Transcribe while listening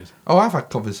Oh, I've had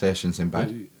conversations in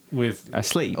bed. With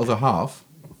Asleep? Other half.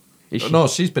 Is she? No,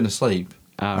 she's been asleep.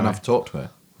 Oh, and right. I've talked to her.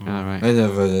 All right.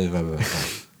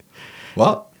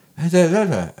 What?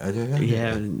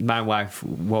 Yeah, my wife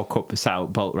woke up, sat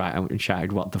up bolt right out and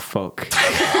shouted, "What the fuck?"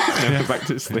 And went back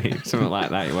to sleep. Something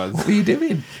like that it was. What were you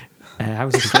doing? I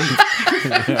was asleep.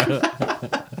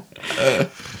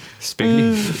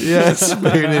 Spooning. Yeah,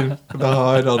 spooning with the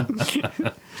hide on.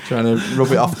 Trying to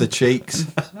rub it off the cheeks.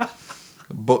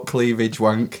 Butt cleavage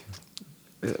wank.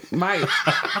 My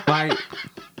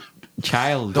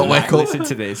child Don't might wake up. listen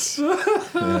to this.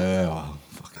 Yeah, well,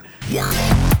 fucking.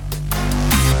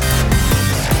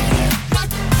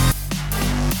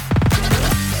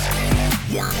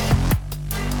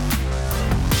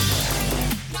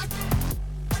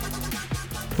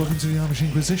 Welcome to the Amish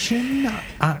Inquisition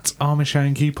at Amish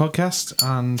Yankee Podcast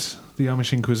and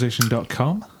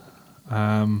theamishinquisition.com.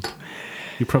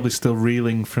 You're probably still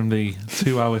reeling from the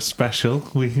 2-hour special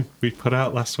we put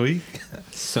out last week.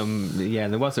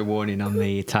 There was a warning on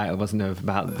the title, wasn't there,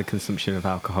 about the consumption of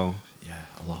alcohol. Yeah,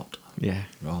 a lot. Yeah.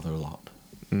 Rather a lot.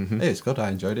 Mm-hmm. Hey, it's good, I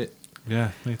enjoyed it.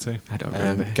 Yeah, me too. I don't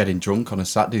remember. Getting drunk on a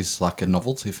Saturday is like a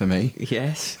novelty for me.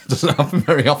 Yes. Doesn't happen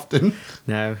very often.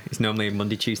 No, it's normally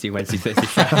Monday, Tuesday, Wednesday, Thursday,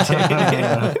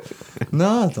 Friday.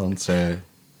 No, I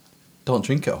don't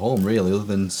drink at home really, other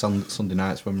than Sunday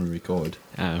nights when we record.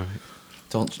 Oh.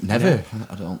 Never. Yeah.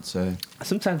 I don't.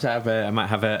 Sometimes I might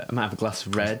have a glass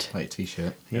of red. Like a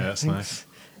t-shirt. Yeah, that's nice.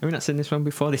 Have we not seen this one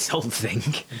before? This whole thing.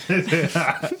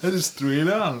 I just threw it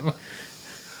on.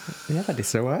 Yeah, I've had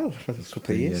this a while for a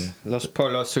couple of years. Yeah. Los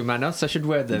Polos Humanos. I should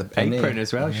wear the penny. apron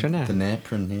as well, shouldn't I? The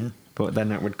apron, yeah. But then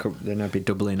that would then I'd be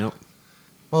doubling up.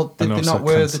 Well, did And they also not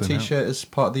wear the cancelling out. t-shirt as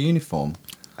part of the uniform?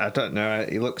 I don't know.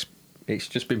 It's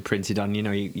just been printed on. You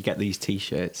know, you get these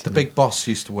T-shirts. The big boss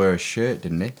used to wear a shirt,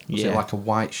 didn't he? Was Yeah. it like a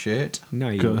white shirt? No,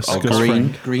 you Gus- Or Gus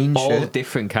green all shirt?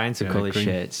 different kinds of colour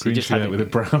shirts. Green You just shirt had with a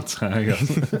brown tie on.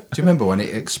 Do you remember when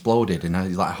it exploded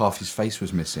and like half his face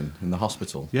was missing in the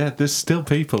hospital? Yeah, there's still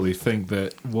people who think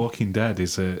that Walking Dead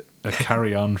is a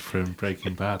carry-on from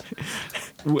Breaking Bad.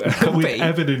 With be.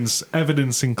 evidence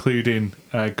including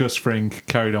Gus Fring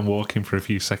carried on walking for a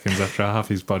few seconds after half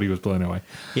his body was blown away.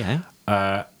 Yeah.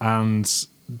 And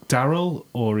Daryl,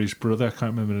 or his brother, I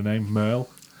can't remember the name, Merle,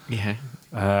 Yeah.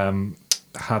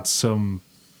 had some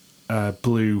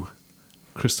blue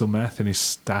crystal meth in his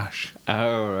stash.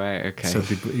 Oh right. Okay. So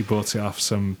he bought it off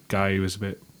some guy who was a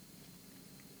bit...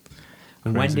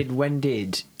 And crazy. when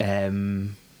did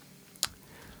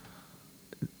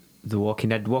The Walking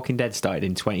Dead started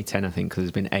in 2010, I think, because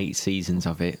there's been 8 seasons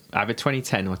of it. Either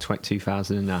 2010 or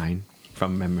 2009,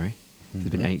 from memory. There's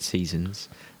been 8 seasons.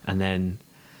 And then,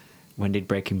 when did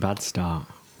Breaking Bad start?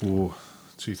 Ooh,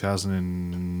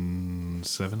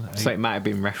 2007, 8? So it might have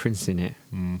been referencing it,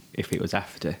 if it was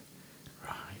after,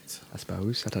 Right. I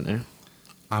suppose. I don't know.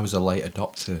 I was a late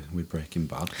adopter with Breaking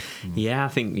Bad. Yeah, I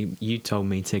think you told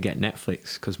me to get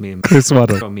Netflix, because me and Chris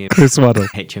Waddle.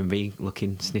 HMV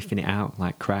looking, sniffing it out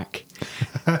like crack.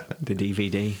 The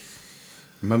DVD.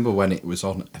 Remember when it was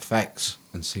on FX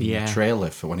and seeing Yeah. the trailer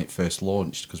for when it first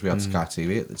launched, because we had Sky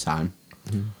TV at the time,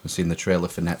 and seeing the trailer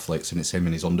for Netflix, and it's him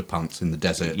in his underpants in the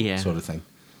desert, Yeah. sort of thing.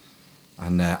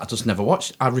 And I just never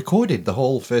watched. I recorded the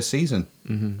whole first season.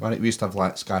 When we used to have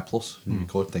like Sky Plus and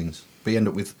record things, but you end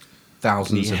up with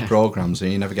thousands of Yeah. programs,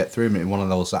 and you never get through them. In one of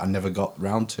those that I never got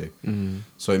round to.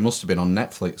 So it must have been on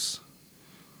Netflix.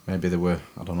 Maybe there were,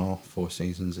 I don't know, 4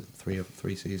 seasons,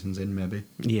 three seasons in, maybe.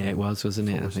 Yeah, it was, wasn't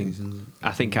it? 4 I think. seasons.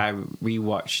 I think I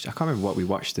rewatched. I can't remember what we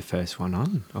watched the first one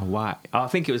on or why. I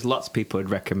think it was lots of people had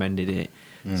recommended it,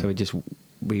 so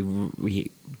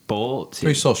we bought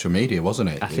Through it. social media, wasn't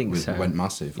it? I think so. It went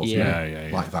massive, wasn't Yeah.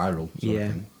 it? Like viral. Sort Yeah.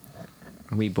 of thing.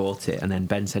 We bought it, and then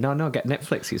Ben said, "No, get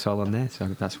Netflix. It's all on there." So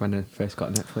that's when I first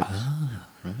got Netflix.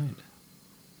 Right.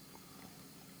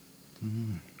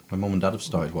 My mum and dad have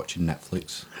started watching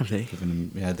Netflix. Have they?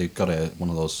 Yeah, they've got one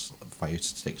of those fire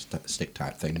stick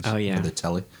type things. Oh, yeah. With the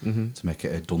telly to make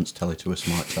it a dunce telly to a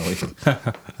smart telly.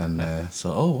 And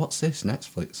so, what's this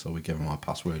Netflix? So we give them our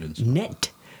password and stuff. Netflix.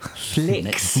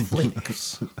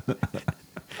 Netflix.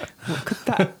 What could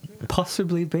that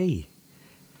possibly be?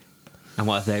 And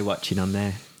what are they watching on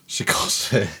there? She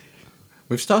goes.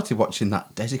 We've started watching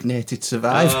that Designated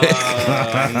Survivor.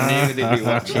 I knew they'd be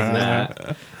watching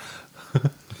that.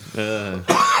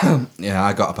 Yeah,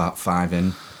 I got about 5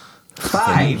 in. 5?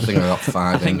 I think I got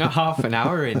 5 I think in. I'm half an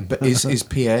hour in. But his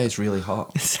PA is really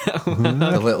hot.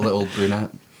 The little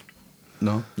brunette.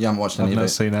 No, you haven't watched any I've of not it.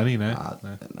 seen any, no.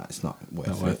 No, it's not worth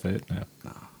Not worth it, no.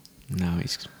 No,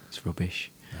 it's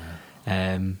rubbish.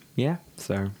 Yeah,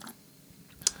 so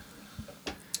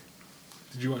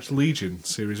Did you watch Legion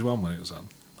Series 1 when it was on?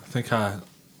 I think I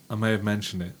may have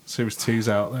mentioned it. Series 2's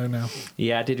out there now.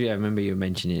 Yeah, I did. I remember you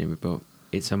mentioning it, but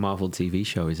it's a Marvel TV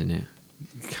show, isn't it?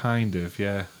 Kind of,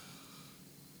 yeah.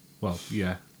 Well,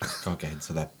 yeah. Gotta get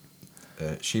into that.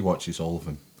 She watches all of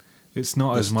them. It's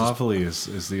not There's as marvelly as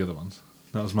the other ones.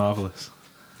 Not as marvellous.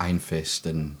 Iron Fist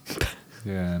and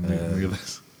Yeah, and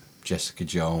realist. Jessica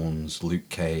Jones, Luke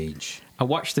Cage. I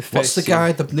watched the first. What's the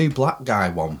guy, the new black guy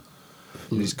one?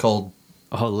 He's called...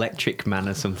 Oh, Electric Man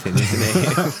or something,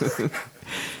 isn't it?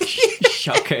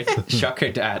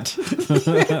 Shocker Dad.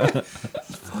 Fucking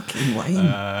lame.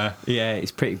 Yeah,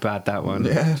 it's pretty bad, that one.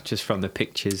 Yeah. Just from the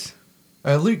pictures.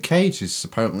 Luke Cage is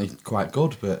apparently quite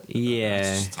good, but...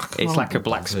 Yeah. It's like a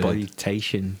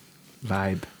blaxploitation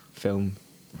vibe film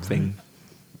thing.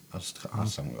 I just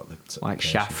haven't got the... Like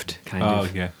patience. Shaft, kind Oh,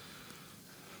 of. yeah.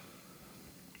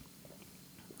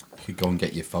 You could go and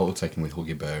get your photo taken with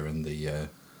Huggy Bear and the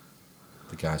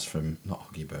guys from... Not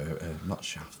Huggy Bear, not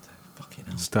Shaft. Fucking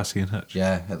hell. Starsky and Hutch.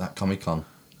 Yeah, at that Comic-Con.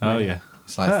 Oh, yeah.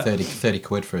 It's like 30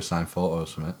 quid for a signed photo or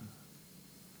something.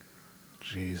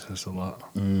 Jeez, that's a lot.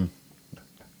 I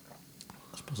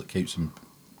suppose it keeps them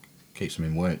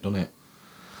in work, doesn't it?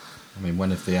 I mean,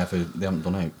 when have they haven't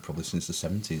done it probably since the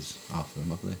 70s, half of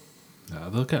them, have they? No,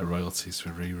 they'll get royalties for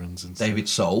reruns and David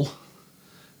Soul. stuff.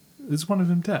 Is one of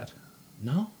them dead?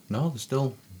 No, they're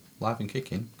still live and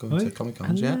kicking, going Really? to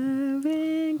Comic-Cons, yeah.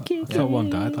 I thought one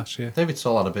died last year. David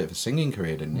Soul had a bit of a singing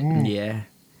career, didn't he? Yeah.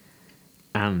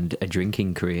 And a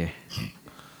drinking career.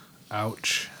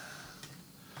 Ouch.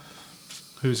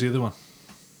 Who's the other one?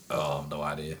 Oh, no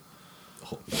idea.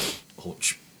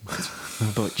 Hutch.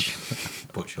 Butch.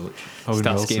 Butch Hutch. Owen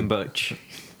Starsky Wilson. and Butch.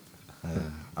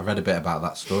 I read a bit about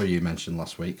that story you mentioned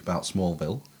last week about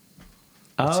Smallville.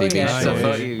 Oh, TV yeah. show. I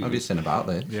thought you... Have you seen about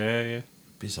this? Yeah, yeah.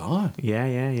 Bizarre.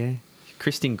 Yeah.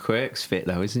 Kristen Quirk's fit,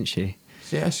 though, isn't she?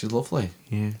 Yeah, she's lovely.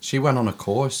 Yeah. She went on a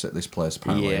course at this place,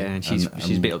 apparently. Yeah, and she's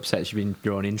a bit upset she's been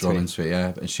drawn into it.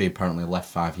 Yeah. And she apparently left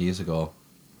 5 years ago.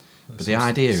 But That's the a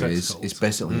idea sex is cult. it's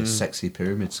basically a sexy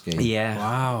pyramid scheme. Yeah.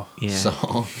 Wow. Yeah.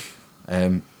 So,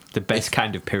 The best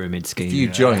kind of pyramid scheme. if you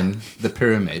join the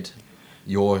pyramid,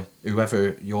 the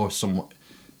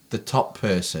top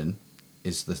person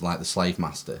is like the slave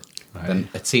master. Right. Then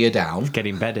a tier down,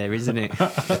 Getting better, isn't it?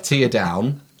 a tier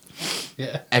down.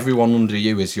 Yeah. Everyone under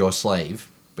you is your slave,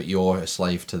 but you're a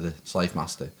slave to the slave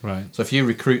master. Right. So if you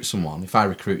recruit someone, if I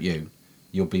recruit you,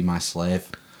 you'll be my slave.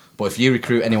 But if you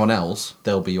recruit anyone else,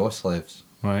 they'll be your slaves.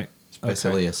 Right. It's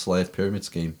basically a slave pyramid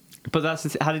scheme. But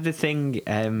that's how did the thing?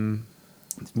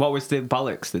 What was the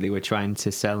bollocks that they were trying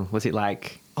to sell? Was it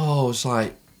like Oh, it's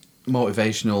like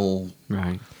motivational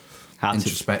right? How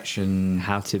introspection,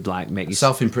 how to like make you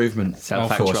self-improvement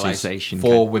self-actualization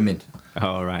courses for kind- women,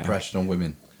 Oh right. professional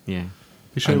women. Yeah.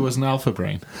 You sure it wasn't Alpha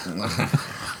Brain?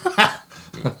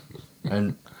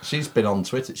 And she's been on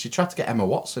Twitter. She tried to get Emma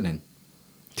Watson in.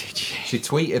 Did you? She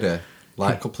tweeted her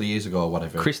like a couple of years ago or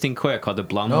whatever. Kristen Quirk or the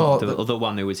blonde, No, the the- other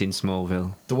one who was in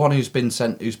Smallville, The one who's been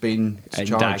indicted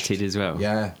charged. as well.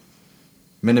 Yeah.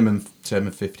 Minimum term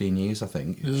of 15 years, I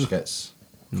think. If she Ugh. gets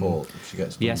caught. If she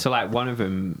gets Yeah, done. so like one of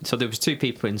them. So there was two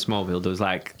people in Smallville. There was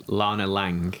like Lana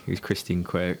Lang, who's Kristen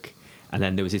Quirk, and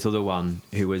then there was this other one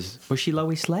who was she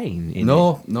Lois Lane? In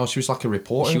No, she was like a it?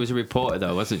 reporter. She was a reporter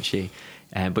though, wasn't she?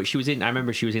 But she was in. I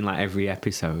remember she was in like every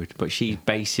episode. But she's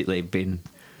basically been.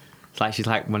 It's like she's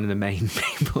like one of the main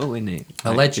people in it.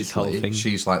 Like, this whole Allegedly, thing.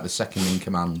 she's like the second in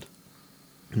command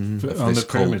of On this the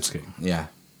pyramid cult. scheme? Yeah.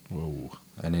 Whoa.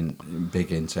 And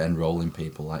big into enrolling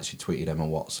people. Like she tweeted Emma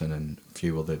Watson and a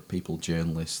few other people,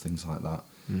 journalists, things like that,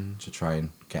 to try and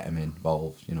get them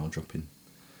involved, dropping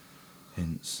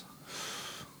hints.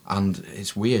 And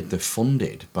it's weird, they're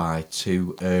funded by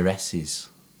two heiresses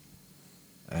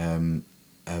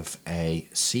of a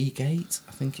Seagate,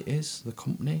 I think it is, the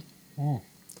company. Oh.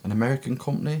 An American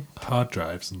company. Hard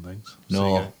drives and things.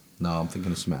 No, I'm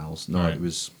thinking of something else. No, Right. it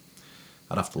was...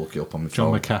 I'd have to look it up on my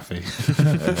John phone. McAfee.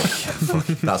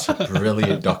 That's a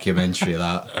brilliant documentary,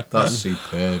 That's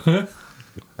superb.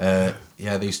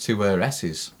 These two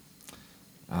heiresses.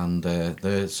 And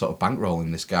they're sort of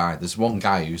bankrolling this guy. There's one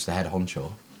guy who's the head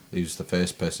honcho, who's the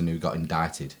first person who got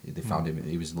indicted. They found him,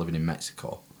 he was living in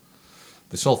Mexico.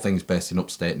 This whole thing's based in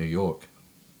upstate New York,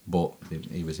 but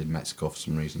he was in Mexico for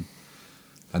some reason.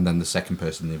 And then the second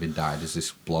person they've indicted is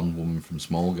this blonde woman from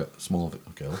Smallville. Small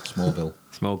girl.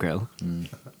 Small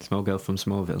girl from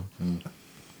Smallville.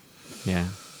 Yeah.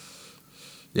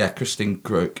 Yeah, Kristen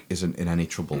Quirk isn't in any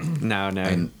trouble. No.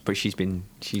 And but she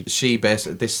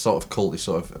basically, this sort of cult, this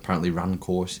sort of apparently ran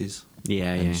courses.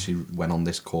 Yeah, And yeah. she went on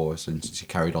this course and she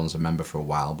carried on as a member for a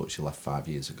while, but she left 5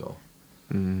 years ago.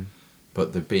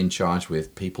 but they've been charged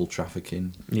with people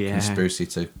trafficking, Yeah. conspiracy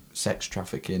to sex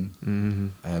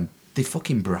trafficking. They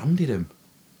fucking branded him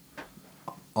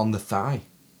on the thigh,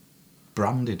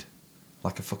 branded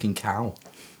like a fucking cow,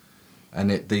 and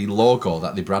the logo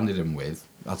that they branded him with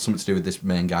had something to do with this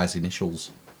main guy's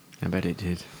initials. I bet it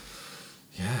did.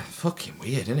 Yeah, fucking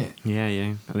weird, isn't it? Yeah,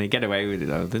 yeah. And they get away with it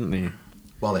though, didn't they?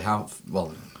 Well, they have.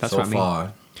 Well, That's so what I mean.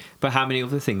 far. But how many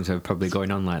other things are probably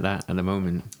going on like that at the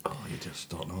moment? Oh, you just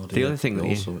don't know. Do The you? other thing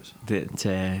All sorts. that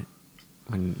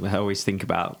when I always think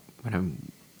about when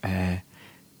I'm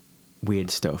weird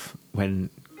stuff, when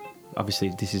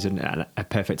obviously this is a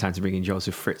perfect time to bring in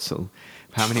Joseph Fritzl.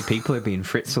 How many people are being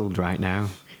fritzled right now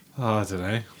Oh, I don't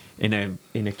know.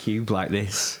 in a cube like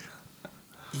this?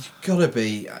 You've got to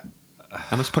be.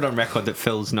 I must put on record that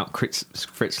Phil's not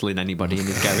fritzling anybody in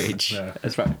his garage. No.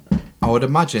 That's right. I would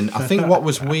imagine. I think what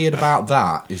was weird about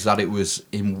that is that it was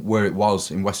in where it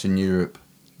was in Western Europe.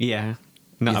 Yeah,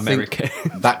 not You America.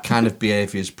 think that kind of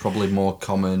behaviour is probably more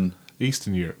common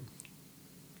Eastern Europe.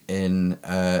 in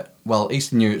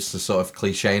Eastern Europe's the sort of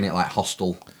cliche in it, like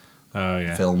Hostel Oh,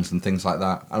 yeah. films and things like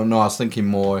that. I don't know. I was thinking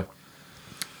more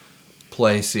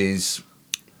places,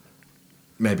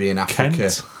 maybe in Africa, Kent.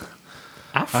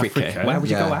 Africa. Africa? Where would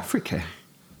you go? Yeah. Africa.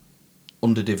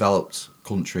 underdeveloped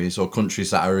countries or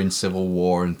countries that are in civil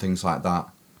war and things like that.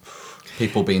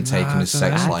 People being taken as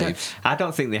sex slaves. I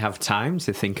don't think they have time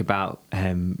to think about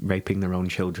raping their own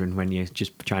children when you're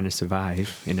just trying to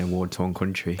survive in a war-torn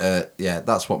country. Yeah,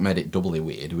 that's what made it doubly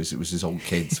weird. It was his own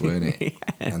kids, weren't it? Yeah.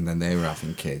 And then they were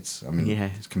having kids. I mean, Yeah.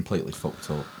 it's completely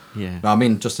fucked up. Yeah. No, I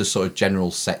mean, just as sort of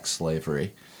general sex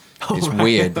slavery. It's right,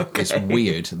 weird. okay. It's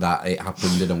weird that it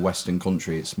happened in a Western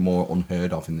country. It's more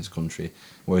unheard of in this country,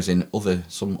 whereas in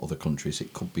some other countries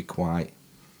it could be quite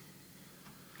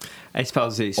I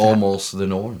suppose it's almost the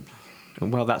norm.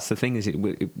 well. That's the thing. Is it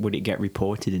would it get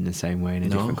reported in the same way in a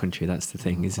No. different country? That's the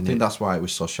thing, I isn't think it? that's why it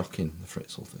was so shocking, the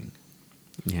Fritzl thing.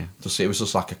 Yeah. It was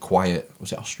just like a quiet.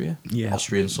 Was it Austria? Yeah.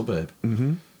 Austrian suburb,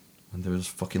 Mm-hmm. and they was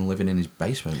fucking living in his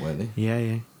basement, weren't they? Yeah,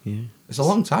 yeah, yeah. It's a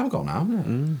long time ago now, isn't it?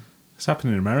 Mm. It's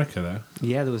happening in America, though.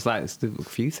 Yeah, there was a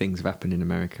few things have happened in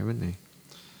America, haven't they?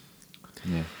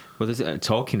 Yeah. Well, there's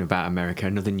talking about America.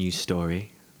 Another news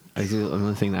story.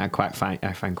 Another thing that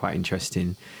I find quite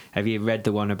interesting. Have you read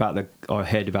the one about or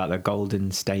heard about the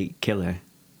Golden State Killer?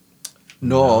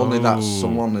 No, only that No.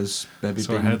 someone has maybe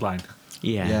So a been. headline.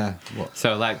 Yeah. Yeah. What?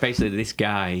 So, like, basically, this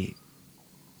guy,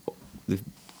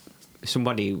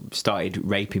 somebody started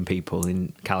raping people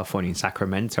in California, in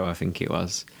Sacramento, I think it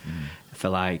was, for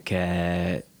like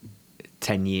 10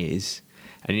 years.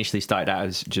 And initially started out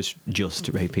as just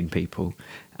raping people,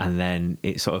 and then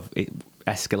it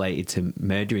escalated to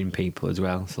murdering people as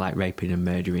well. So like raping and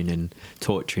murdering and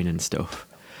torturing and stuff.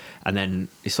 And then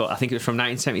I think it was from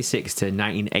 1976 to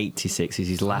 1986 is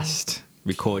his last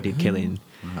recorded killing.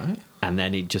 Right. And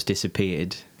then it just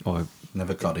disappeared, or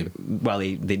Never got him. well,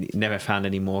 they never found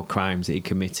any more crimes that he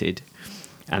committed.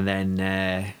 And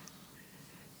then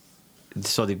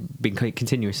so they've been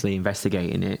continuously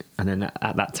investigating it, and then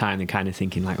at that time they're kind of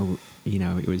thinking like, oh,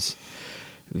 it was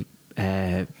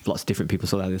lots of different people,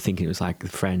 so they're thinking it was like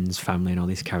friends, family and all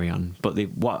this carry on. But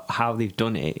how they've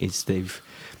done it is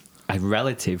a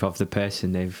relative of the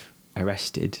person they've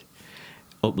arrested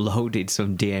uploaded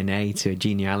some DNA to a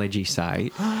genealogy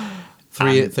site.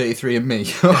 33 and me,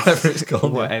 whatever it's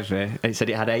called. Whatever. It said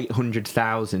it had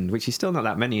 800,000, which is still not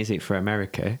that many, is it, for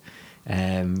America?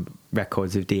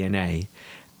 Records of DNA.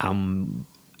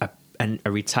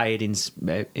 A retired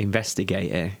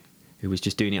investigator who was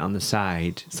just doing it on the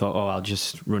side thought, oh, I'll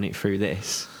just run it through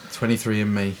this. 23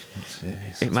 and me.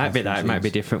 It might be that. It might be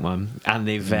a different one. And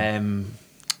they've and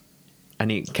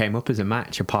it came up as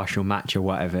a partial match or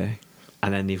whatever.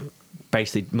 And then they've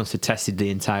basically must have tested the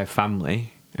entire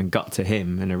family and got to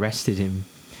him and arrested him.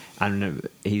 And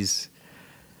he's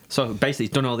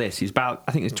done all this. He's I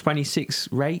think it's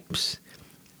 26 rapes.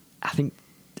 I think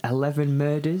 11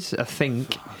 murders, I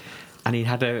think. And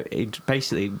he'd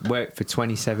basically worked for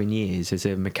 27 years as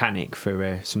a mechanic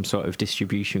for some sort of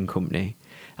distribution company,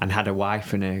 and had a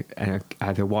wife and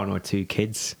either one or two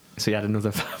kids. So he had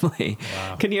another family.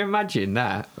 Wow. Can you imagine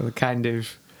that? The kind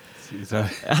of A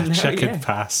checkered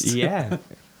past. Yeah.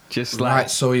 Just like Right,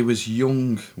 so he was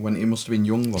young when he must have been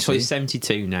young, was so he? he's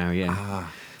 72 now, yeah.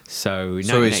 Ah, So he's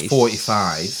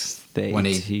 45 when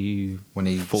he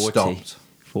 40, stopped.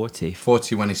 40.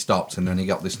 40 when he stopped, and then he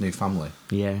got this new family.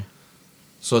 Yeah.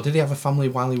 So did he have a family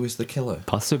while he was the killer?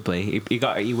 Possibly.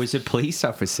 He was a police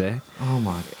officer, Oh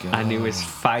my god! and he was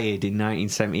fired in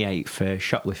 1978 for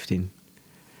shoplifting.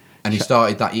 And he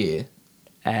started that year.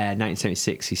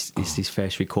 1976 is his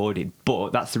first recorded,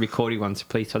 but that's the recorded one to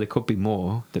play. So there could be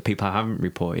more that people haven't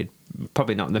reported.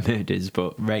 Probably not the murders,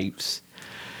 but rapes.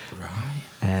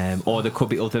 Right. Or there could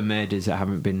be other murders that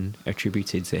haven't been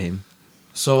attributed to him.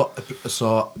 So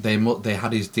they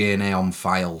had his DNA on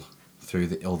file through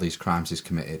all these crimes he's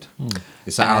committed.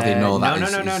 Is that how they know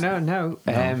that? No.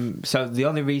 So the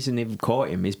only reason they've caught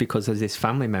him is because there's this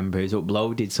family member who's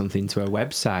uploaded something to a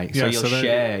website. So you'll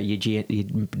share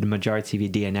the majority of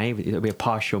your DNA. It'll be a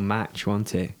partial match,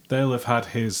 won't it? They'll have had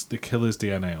the killer's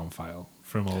DNA on file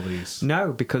from all these.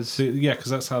 No, because because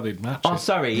that's how they'd match. Oh, it.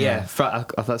 sorry, yeah.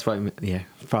 That's what I meant. Yeah,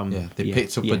 they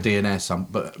picked up a DNA sample,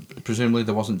 but presumably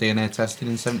there wasn't DNA tested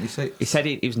in 76. He said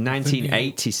it was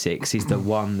 1986 is the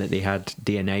one that they had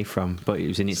DNA from, but it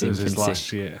was in its infancy. It was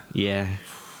last year. Yeah.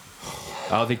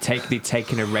 Oh, they'd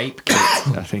taken a rape kit,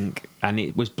 I think, and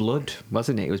it was blood,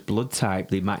 wasn't it? It was blood type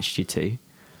they matched you to.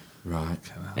 Right.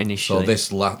 Initially.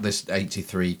 So this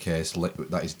 83 case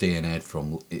that is DNA'd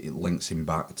from, it links him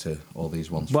back to all these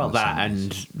ones. Well, from that 70s.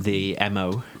 and the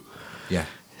MO. Yeah.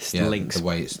 Links. The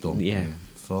way it's done. Yeah.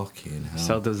 Fucking hell.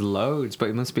 So there's loads, but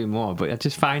it must be more. But I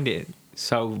just find it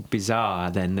so bizarre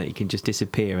then that you can just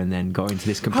disappear and then go into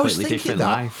this completely different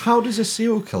life. How does a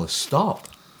serial killer stop?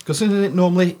 Because isn't it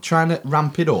normally trying to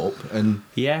ramp it up and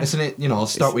isn't it,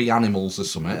 start with animals or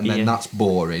something and then that's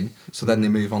boring. So then they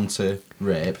move on to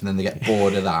rape and then they get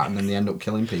bored of that and then they end up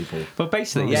killing people. But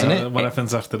basically, isn't it? What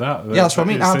happens after that? Yeah, that's what I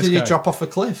mean. How did you drop off a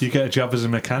cliff? You get a job as a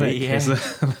mechanic. Yeah. Is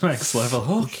the next level.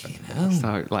 Fucking hell.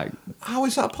 So, how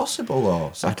is that possible though?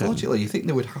 Psychologically, you think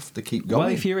they would have to keep going? Well,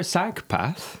 if you're a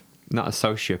psychopath, not a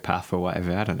sociopath or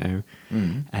whatever, I don't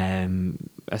know.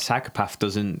 A psychopath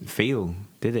doesn't feel,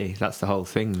 did he? That's the whole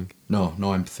thing. No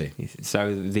empathy.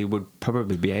 So they would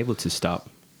probably be able to stop.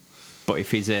 But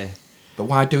if he's But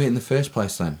why do it in the first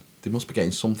place then? They must be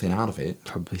getting something out of it.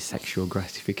 Probably sexual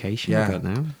gratification, I don't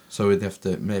know. So they'd have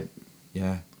to,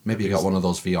 maybe you got one of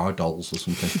those VR dolls or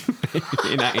something.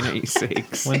 In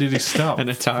 1986. When did he stop? An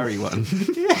Atari one.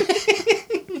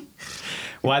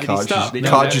 Why did he stop?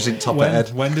 Cartridge in top of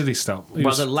head. When did he stop? He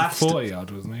was the last 40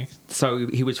 odd, wasn't he? So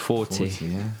he was 40. 40,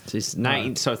 yeah. So, it's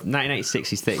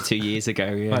 1986 is 32 years ago.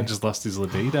 Yeah. I just lost his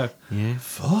libido. Yeah.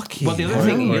 Fucking Well, the other hell.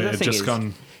 thing It had just is,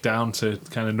 gone down to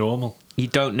kind of normal. you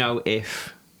don't know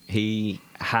if he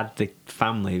had the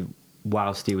family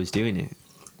whilst he was doing it.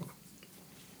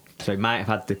 So he might have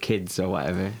had the kids or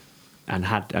whatever,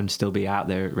 and still be out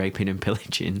there raping and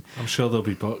pillaging. I'm sure there'll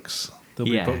be books.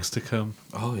 There'll be books to come.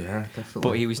 Oh yeah, definitely.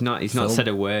 But he's not said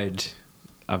a word,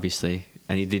 obviously,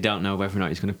 and they don't know whether or not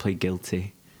he's going to plead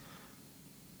guilty.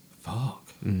 Fuck.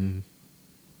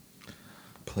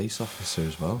 Police officer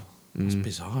as well. That's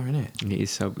bizarre, isn't it? It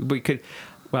is so. But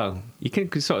you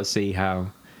can sort of see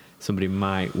how somebody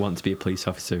might want to be a police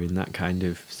officer in that kind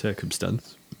of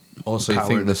circumstance. Also, Power you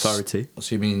think and authority.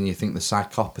 So you think the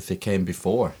psychopathy came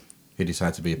before he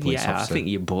decided to be a police officer? Yeah, I think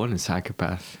you're born a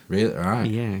psychopath. Really? Right.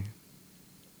 Yeah.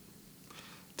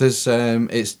 There's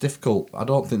it's difficult. I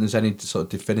don't think there's any sort of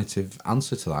definitive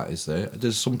answer to that, is there?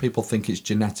 There's some people think it's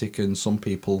genetic and some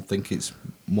people think it's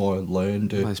more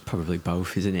learned. Well, it's probably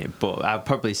both, isn't it? But I'd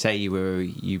probably say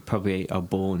you probably are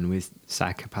born with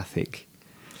psychopathic.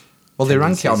 Well, they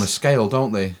rank it on a tendencies. scale,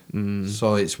 don't they?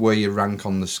 So it's where you rank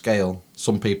on the scale.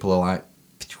 Some people are like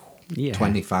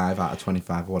 25 out of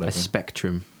 25 or whatever. A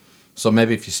spectrum. So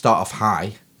maybe if you start off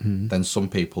high, then some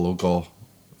people will go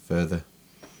further.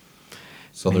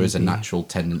 So there is a natural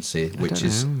tendency which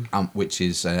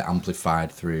is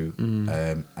amplified through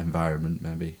environment,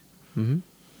 maybe. And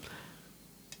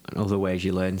other ways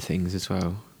you learn things as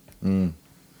well.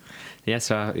 Yeah,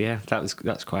 so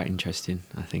that's quite interesting,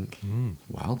 I think.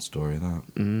 Wild story, that.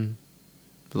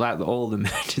 Like all the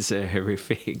murders are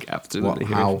horrific, absolutely.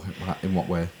 horrific. In what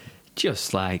way?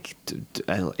 Just like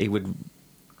he would.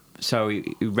 So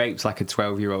he raped like a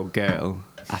 12-year-old girl,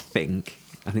 I think.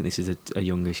 I think this is a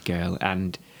youngish girl,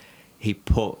 and he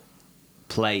put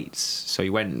plates. So he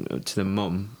went to the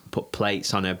mum, put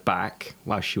plates on her back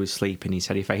while she was sleeping. He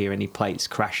said, "If I hear any plates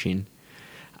crashing,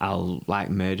 I'll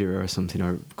like murder her or something,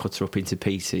 or cut her up into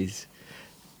pieces."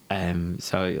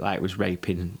 So like was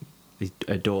raping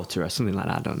a daughter or something like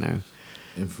that. I don't know.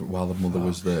 While the mother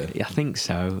was there. I think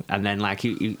so. And then like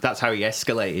that's how he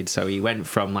escalated. So he went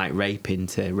from like raping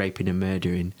to raping and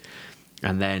murdering,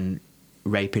 and then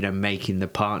raping and making the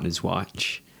partners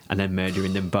watch, and then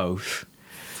murdering them both.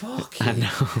 Fucking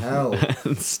hell.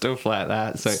 And stuff like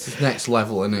that. So it's next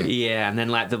level, isn't it? Yeah, and then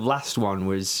like the last one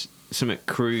was something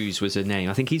Cruz was her name.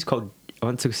 I think he's called, I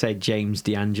want to say James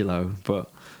D'Angelo, but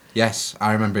yes,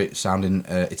 I remember it sounding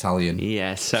Italian.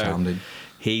 Yeah, so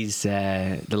he's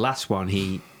the last one.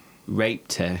 He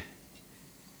raped her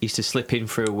used to slip in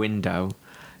through a window,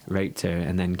 raped her,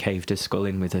 and then caved her skull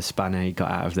in with a spanner. He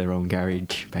got out of their own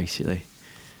garage, basically.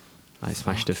 Like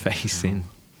smashed her face in.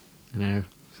 I know,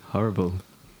 it's horrible.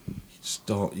 You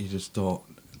just don't.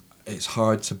 It's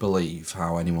hard to believe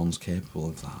how anyone's capable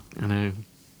of that. I know.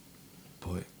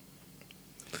 But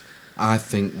I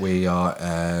think we are.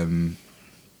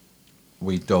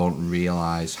 We don't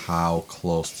realise how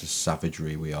close to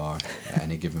savagery we are at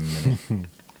any given minute.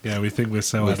 Yeah, we think we're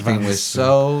so We advanced. think we're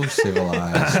so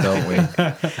civilised, don't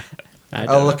we?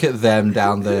 Oh, look at them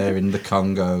down there in the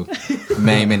Congo,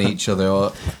 maiming each other.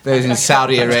 Or those in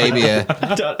Saudi Arabia,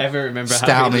 I don't ever remember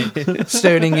having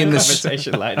stoning in a the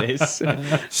conversation like this.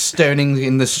 stoning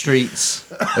in the streets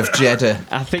of Jeddah.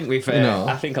 I think we've. know.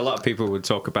 I think a lot of people would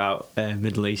talk about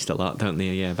Middle East a lot, don't they?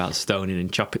 Yeah, about stoning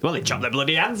and chopping. Well, they chop their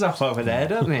bloody hands off over there,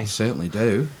 don't they? They certainly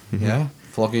do. Yeah,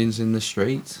 floggings in the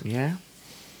streets. Yeah.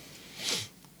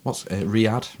 What's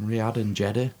Riyadh and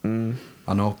Jeddah?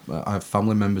 I know I have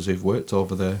family members who've worked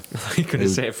over there. You're going to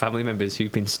say family members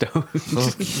who've been stoned.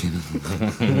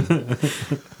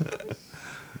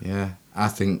 Yeah, I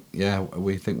think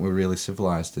we think we're really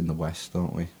civilised in the West,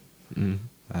 don't we?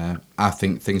 I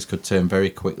think things could turn very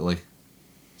quickly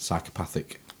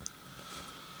psychopathic.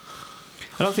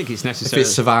 I don't think it's If necessarily.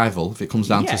 it's survival, if it comes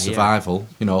down Yeah, to survival,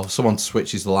 someone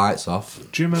switches the lights off.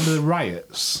 Do you remember the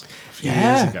riots a few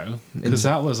Yeah. years ago? Because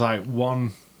that was like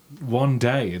one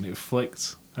day and it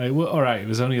flicked. All right, it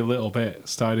was only a little bit.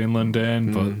 Started in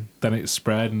London, but then it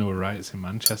spread and there were riots in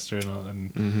Manchester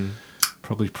and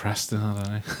probably Preston, I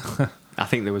don't know. I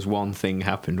think there was one thing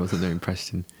happened, wasn't there, in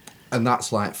Preston? And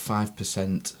that's like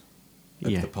 5% of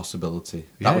Yeah. the possibility.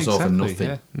 Yeah, That was over exactly, nothing.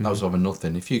 yeah. That was over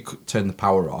nothing. If you could turn the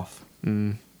power off,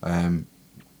 it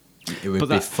would But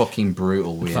be that- fucking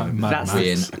brutal within Mad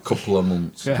Max. a couple of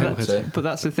months. Yeah, That's it. But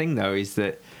that's the thing, though, is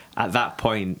that at that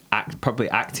point, probably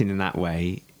acting in that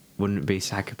way wouldn't be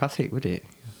psychopathic, would it?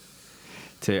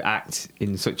 To act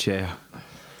in such a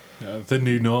The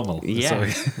new normal. yeah,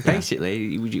 Sorry.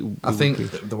 basically. I think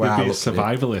the way You'd I be a look at it,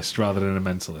 survivalist rather than a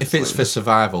mentalist. if it's for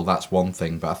survival, that's one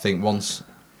thing. But I think once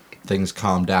things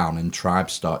calm down and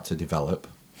tribes start to develop,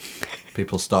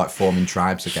 people start forming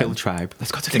tribes again. Phil tribe.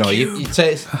 Let's go to the You cube.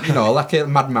 take, like a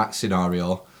Mad Max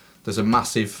scenario. There's a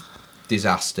massive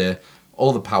disaster.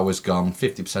 All the power's gone.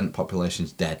 50%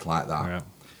 population's dead, like that. Yeah.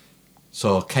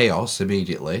 So chaos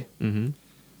immediately.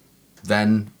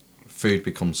 Then food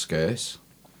becomes scarce,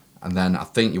 and then I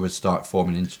think you would start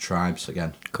forming into tribes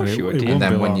again. Of course you would. It yeah. And wouldn't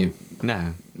then be when long. you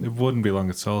No. It wouldn't be long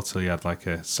at all till you had like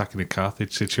a sacking of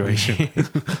Carthage situation.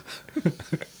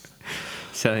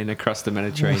 Sailing across the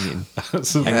Mediterranean.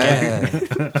 yeah,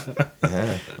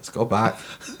 let's go back.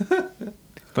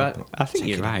 But I think Take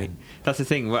you're it right. in. That's the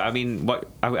thing. I mean,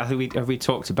 I think have we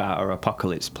talked about our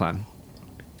apocalypse plan?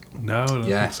 No, I don't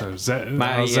Yeah. think so.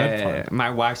 My our Zed plan. my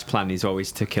wife's plan is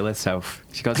always to kill herself.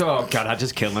 She goes, "Oh God, I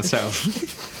just killed myself."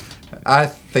 I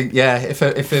think if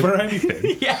For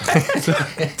anything. yeah,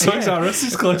 Toys R Us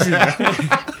is closing down.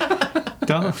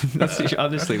 don't.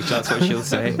 Honestly, that's what she'll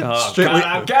say. Oh Strictly- God,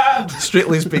 I'm God.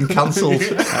 Strictly's been cancelled.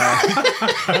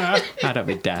 I don't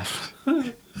be deaf.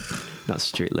 Not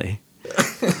Strictly.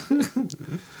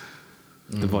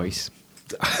 The voice.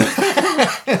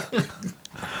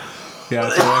 Yeah,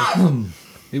 so,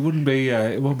 it wouldn't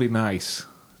be nice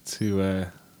to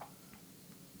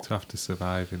have to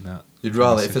survive in that. You'd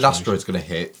rather, if an situation. asteroid's going to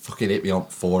hit, fucking hit me on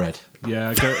the forehead.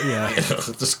 Yeah,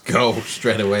 Just go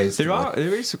straight away.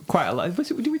 There is quite a lot.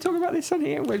 Did we talk about this on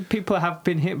here? When people have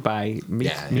been hit by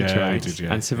Yeah. meteorites Yeah, we did,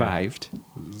 yeah. and survived.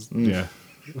 Yeah.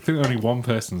 I think only one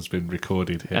person's been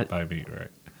recorded hit by a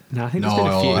meteorite. No, I think there's been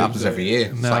a No, few. it happens every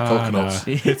year. It's like coconuts.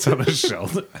 No. It's on a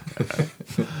shoulder.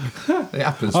 It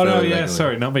happens. Oh no, fairly yeah, regularly.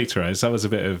 sorry, not meteorites. That was a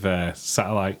bit of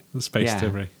satellite space Yeah.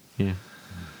 debris. Yeah.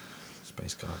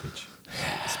 Space garbage.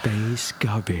 Space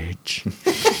garbage.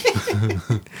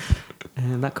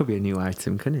 And that could be a new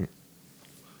item, couldn't it?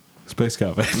 Space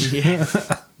garbage. Yeah.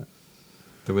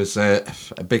 There was a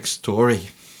big story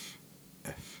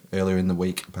earlier in the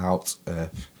week about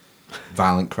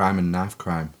violent crime and knife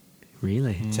crime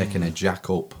Really? taking a jack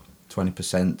up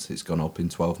 20%. It's gone up in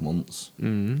 12 months.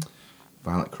 Mm.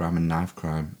 Violent crime and knife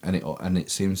crime, and it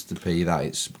seems to be that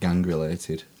it's gang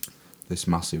related. This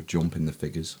massive jump in the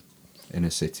figures,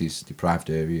 inner cities, deprived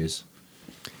areas.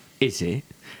 Is it?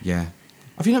 Yeah.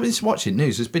 Have you not been watching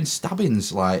news? There's been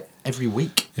stabbings like every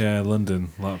week. Yeah, London,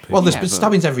 a lot of people. Well, there's Yeah, been but-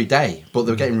 stabbings every day, but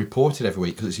they're getting reported every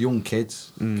week because it's young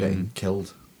kids getting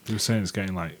killed. They were saying it's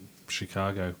getting like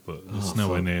Chicago, but it's Oh,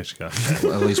 nowhere fuck. near Chicago.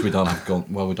 Well, at least we don't have guns.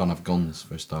 Well, we don't have guns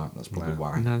for a start. That's probably No.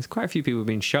 why. No, there's quite a few people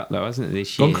being shot though, hasn't it,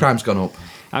 this year? Gun crime's gone up.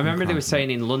 I remember they were crime's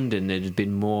saying in London there'd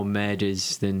been more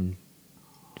murders than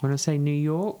when I say New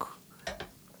York,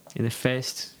 in the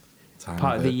first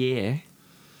part of the year,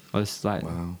 was like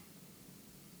Wow.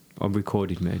 on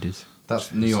recorded murders.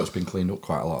 That's New York's been cleaned up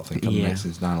quite a lot, I think, hasn't it,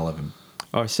 since 9/11.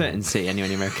 Or a certain city, anyway,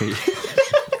 in America.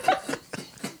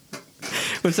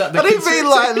 Was that the I didn't mean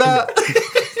like that.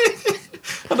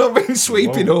 I don't mean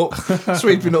sweeping up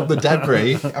the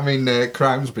debris. I mean,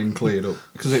 crime's been cleared up.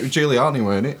 Because it was Giuliani,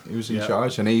 weren't it? He was in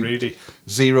charge. And he Really?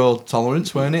 zero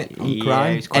tolerance, weren't it, on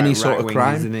crime? He's quite Any sort of right-wing,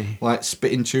 crime. isn't he? Like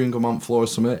spitting chewing gum on the floor or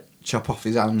something, chop off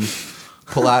his hands,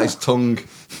 pull out his tongue.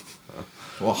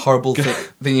 What horrible thing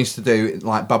they used to do,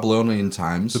 like Babylonian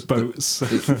times. The boats.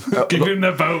 Give him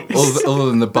the boats. Other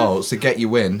than the boats, they get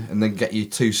you in and then get you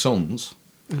 2 sons.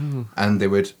 And they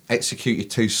would execute your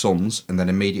 2 sons and then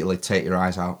immediately take your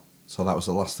eyes out. So that was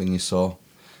the last thing you saw.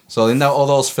 So in all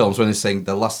those films, when they sing,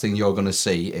 the last thing you're going to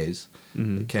see is,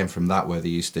 it came from that, where they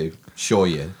used to show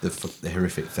you the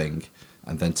horrific thing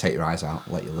and then take your eyes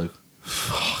out, let you live.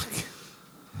 Fuck.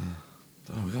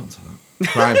 Don't know, we got onto that.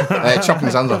 Crime. Chopping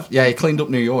his hands off. Yeah, he cleaned up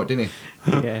New York, didn't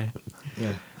he? Yeah.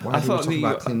 Yeah. Why I did we thought talk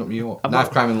about cleaning up New York? I Knife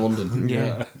thought- crime in London.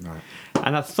 Yeah. Right.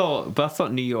 And I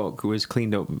thought New York was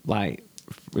cleaned up like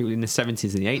in the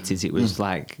 70s and the 80s. It was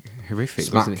like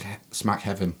horrific, wasn't it? Smack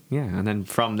heaven. Yeah, and then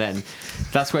from then,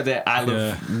 that's where the I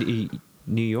Love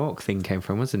New York thing came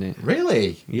from, wasn't it?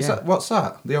 Really? Yeah. What's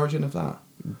that? The origin of that?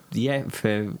 Yeah,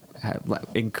 for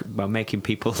making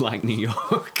people like New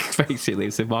York, basically.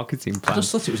 It's a marketing I plan.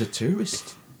 just thought it was a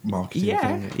tourist marketing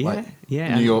Yeah, thing. yeah, Like,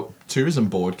 yeah. New York Tourism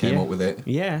Board came Yeah. up with it.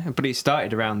 Yeah, but it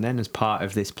started around then as part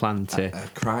of this plan to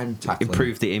Crime tackling.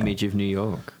 improve the image of New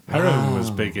York. Heroin was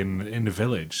big in the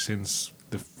village since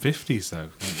the 50s, though.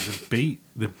 Like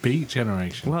the beat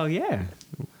generation. Well, yeah.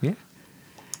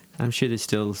 I'm sure there's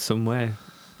still somewhere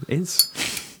is.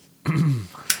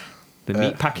 The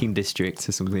meatpacking district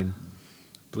or something.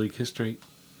 Bleecker Street.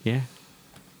 Yeah.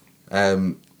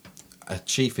 A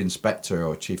chief inspector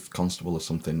or chief constable or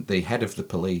something, the head of the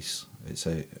police, it's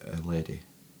a lady,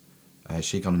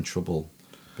 she got in trouble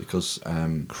because...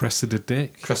 Cressida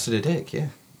Dick. Cressida Dick, yeah.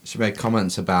 She made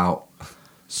comments about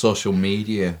social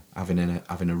media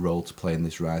having a role to play in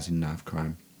this rising knife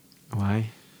crime. Why?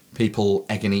 People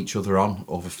egging each other on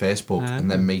over Facebook and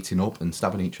then meeting up and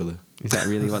stabbing each other. Is that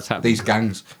really what's happening? These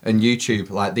gangs and YouTube,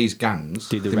 like these gangs,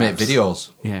 Do the they make raps. videos.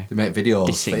 Yeah. They make videos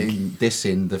Dissing.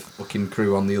 dissing the fucking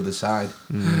crew on the other side,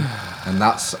 and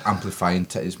that's amplifying.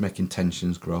 It's making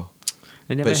tensions grow.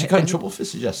 But she got in trouble for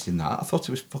suggesting that. I thought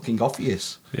it was fucking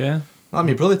obvious. Yeah. Like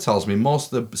my brother tells me,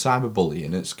 most of the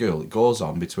cyberbullying at school, it goes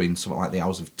on between something like the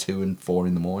hours of 2 and 4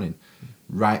 in the morning,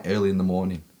 right early in the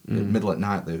morning. Middle at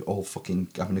night, they're all fucking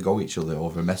having to go at each other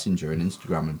over Messenger and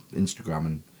Instagram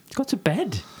and. Go to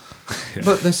bed.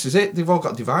 But this is it. They've all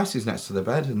got devices next to their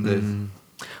bed, and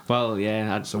Well,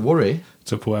 yeah. it's a worry.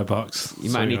 Tupperware box.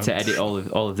 You might need to edit all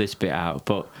of this bit out,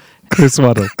 but Chris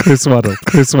Waddle.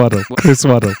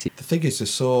 The thing is, they're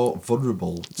so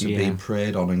vulnerable to being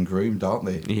preyed on and groomed, aren't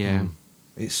they? yeah.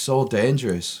 It's so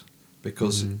dangerous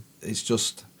because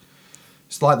it's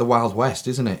like the Wild West,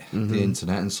 isn't it? The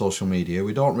internet and social media.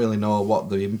 We don't really know what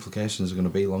the implications are going to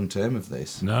be long term of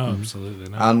this. No, absolutely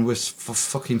not. And we're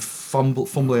fucking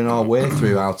fumbling our way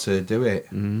through how to do it.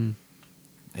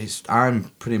 I'm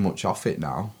pretty much off it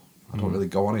now. I don't really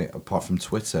go on it apart from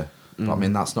Twitter. But I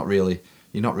mean, that's not really.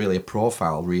 You're not really a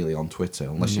profile really on Twitter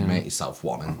unless you make yourself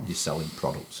one and you're selling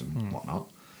products and whatnot.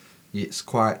 It's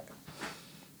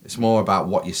more about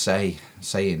what you saying.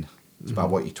 It's about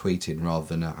what you're tweeting rather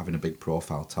than having a big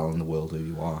profile telling the world who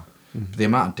you are. But the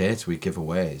amount of data we give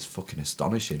away is fucking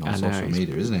astonishing on social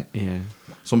media, isn't it? Yeah.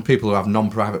 Some people who have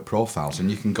non-private profiles,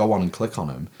 and you can go on and click on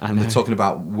them, and they're talking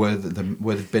about where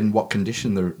they've been, what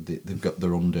condition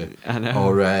they're under,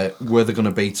 or where they're going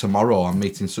to be tomorrow. I'm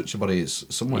meeting such a body as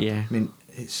somewhere. Yeah. I mean,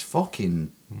 it's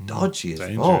fucking dodgy as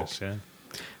Dangerous, fuck. yeah.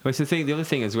 Well, it's the other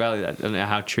thing as well. I don't know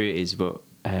how true it is, but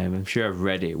I'm sure I've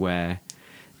read it where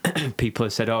people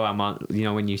have said, "Oh, I'm on." You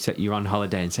know, when you're on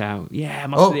holiday and say, "Oh, yeah,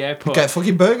 I'm off to the airport," get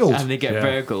fucking burgled, and they get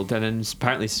burgled, and then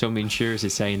apparently some insurers are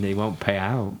saying they won't pay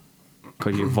out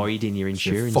because you're voiding your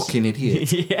insurance. You're a fucking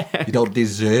idiot. Yeah. You don't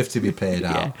deserve to be paid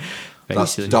out. That's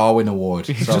basically. Darwin Award.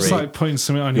 Sorry. Just like putting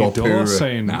something on your You're door poorer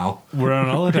saying, now. we're on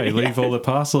holiday, leave all the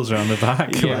parcels around the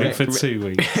back for 2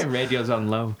 weeks. Radio's on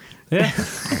low. Yeah.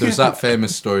 There's that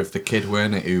famous story of the kid,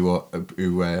 weren't it, who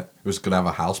was going to have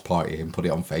a house party and put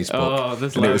it on Facebook. Oh,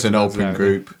 there's and it was an loads of open those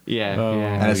group. Yeah, Oh.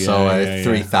 yeah. And I saw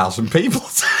 3,000 people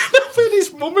turn up in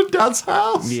his mum and dad's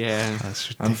house. Yeah.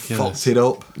 That's And ridiculous. fucked it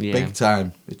up Yeah. big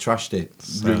time. They trashed it.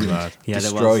 So Ruined. bad. Yeah,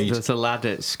 Destroyed. there was a lad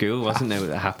at school, wasn't there,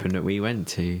 that happened that we went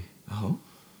to. Oh.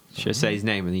 Should I say his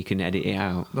name and you can edit it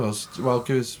out? No, well,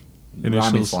 give us rhyming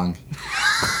Initials. slang.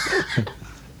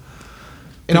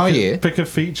 In our year, Pick a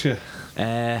feature.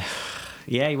 Yeah,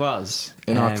 he was.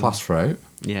 in our class throat.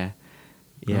 Yeah.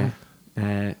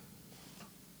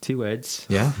 2 words.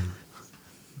 Yeah.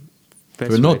 First There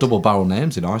were no word. double barrel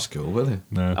names in high school, were there?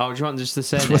 No. Oh, do you want just the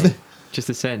surname? Just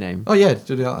the surname? Oh, yeah,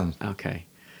 do that then. Okay.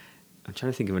 I'm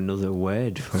trying to think of another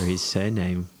word for his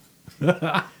surname. You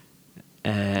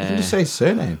can just say his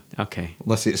surname. Okay.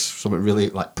 Unless it's something really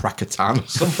like Prakatan or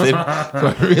something.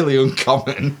 Really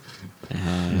uncommon.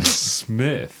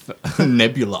 Smith.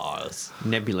 Nebulars.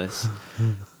 Nebulous.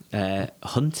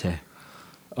 Hunter.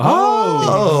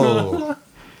 Oh!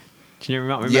 Do you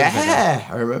remember that? Yeah,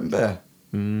 I remember.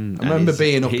 I remember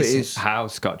being up at his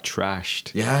house got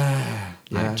trashed. Yeah,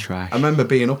 Like trash. I remember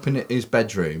being up in his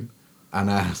bedroom, and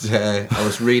I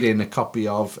was reading a copy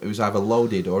of, it was either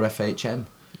Loaded or FHM,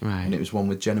 Right. and it was one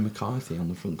with Jenny McCarthy on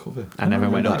the front cover. I never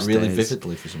went remember that really upstairs.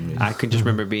 vividly for some reason. I can just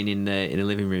remember being in the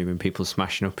living room and people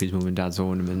smashing up his mum and dad's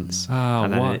ornaments. Oh,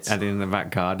 and then what? and in the back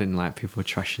garden, like people were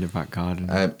trashing the back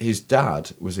garden. His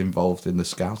dad was involved in the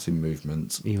scouting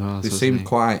movement. He was, They wasn't seemed he?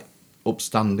 quite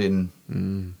upstanding,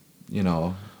 you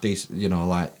know, decent, you know,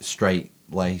 like straight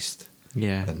laced.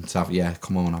 Yeah. And to have,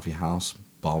 come on, have your house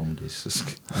bombed. It's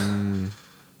just,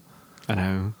 I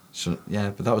know. so, yeah,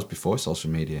 but that was before social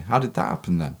media. How did that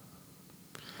happen then?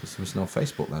 Because there was no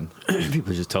Facebook then.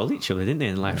 People just told each other, didn't they?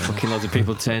 And like fucking loads of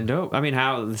people turned up. I mean,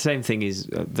 how the same thing is.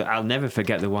 I'll never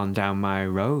forget the one down my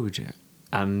road,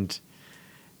 and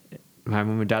my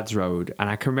mum and dad's road, and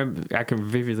I can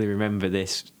vividly remember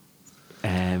this.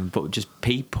 But just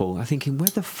people, I'm thinking, where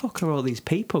the fuck are all these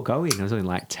people going? I was only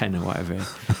like 10 or whatever,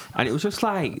 and it was just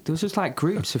like there was just like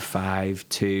groups of 5,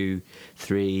 2,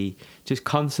 3, just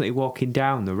constantly walking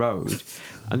down the road,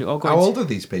 and all going. How old are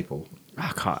these people?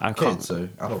 I can't. Kids or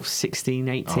adults? 16,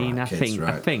 18, Oh, I kids, think.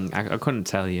 right. I think. I couldn't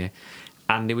tell you.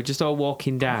 And they were just all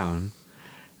walking down.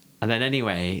 And then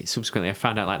anyway, subsequently, I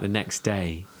found out like the next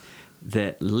day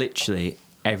that literally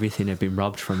everything had been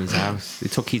robbed from his house. They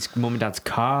took his mum and dad's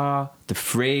car, the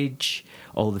fridge,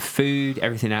 all the food,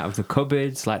 everything out of the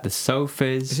cupboards, like the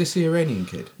sofas. Is this the Iranian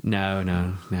kid?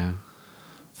 No.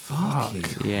 Fuck.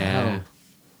 Yeah.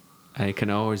 I can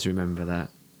always remember that.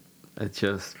 I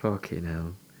just fucking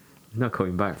hell. Not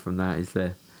coming back from that, is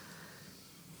there?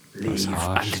 Leave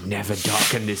harsh. and never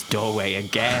darken this doorway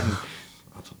again.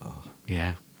 I don't know.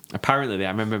 Yeah. Apparently,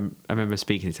 I remember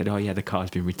speaking. He said, "Oh yeah, the car's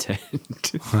been returned."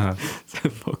 So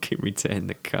fucking return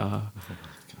the car.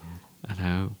 I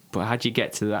know, but how'd you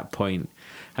get to that point?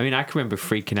 I mean, I can remember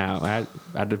freaking out. I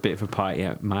had a bit of a party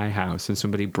at my house, and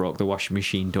somebody broke the washing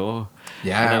machine door.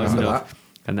 Yeah, and I remember enough. that.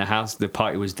 And the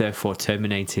party was therefore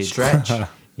terminated. Stretch,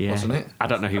 Yeah. wasn't it? I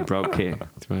don't know who broke it.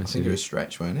 To be I honest think with it you. was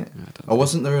Stretch, wasn't it? Or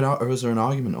wasn't there or was there an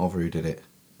argument over who did it?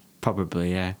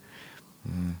 Probably, yeah.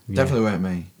 Definitely weren't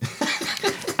me.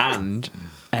 And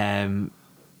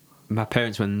my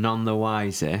parents were none the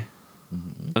wiser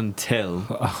until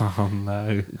Oh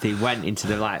no. they went into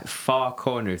the like far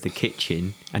corner of the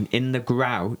kitchen, and in the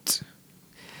grout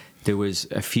there was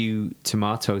a few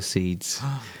tomato seeds.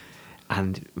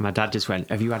 And my dad just went,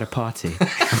 "Have you had a party?"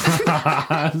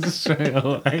 Straight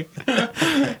away. And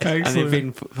they've Excellent.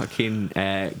 been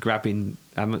fucking grabbing.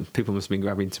 People must have been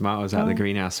grabbing tomatoes out of the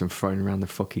greenhouse and throwing around the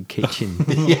fucking kitchen.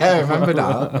 Yeah, I remember that.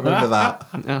 I remember that.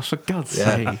 Oh, for God's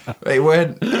Yeah. sake! It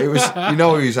weren't. It was. You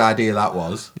know whose idea that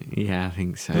was? Yeah, I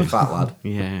think so. The fat lad.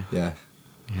 Yeah. Yeah.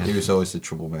 Yeah. He was always the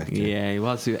troublemaker. Yeah, he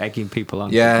was egging people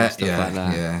on Yeah, and stuff yeah, like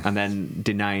that. yeah. And then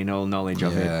denying all knowledge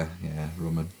of it. Yeah,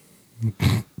 Roman.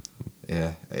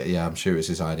 yeah, I'm sure it's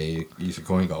his idea. He used to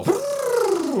go and go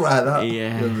like that.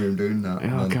 Yeah. I remember him doing that. Oh,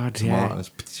 And then God, yeah.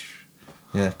 tomatoes,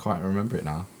 yeah, quite remember it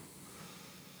now.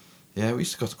 Yeah, we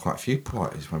used to go to quite a few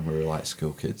parties when we were like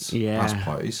school kids. Yeah. House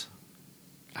parties.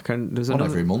 There's One another,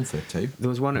 every month or two. there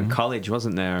was one at college,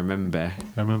 wasn't there? I remember.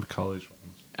 I remember college ones.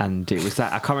 And it was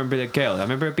that I can't remember the girl. I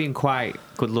remember her being quite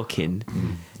good looking,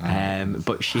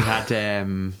 but she had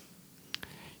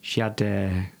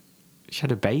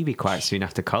a baby quite soon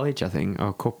after college, I think, or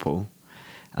a couple.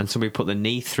 And somebody put the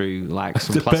knee through like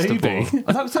some The plasterboard. baby?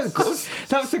 Oh, that was a gun.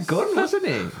 That was the gun, wasn't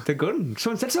it? The gun.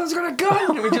 Someone said someone's got a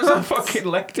gun, and we just fucking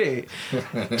legged it.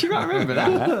 Do you not remember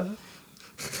that?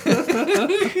 Do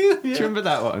you remember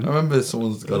that one? I remember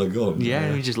someone's got a gun.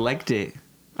 Yeah, we just legged it.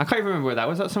 I can't even remember where that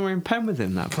was. That somewhere in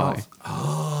Penwithin, that party.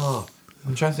 Oh,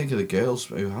 I'm trying to think of the girls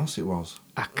whose house it was.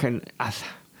 I can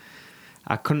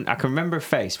remember her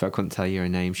face, but I couldn't tell you her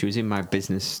name. She was in my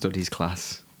business studies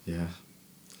class. Yeah.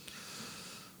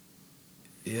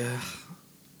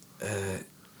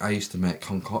 I used to make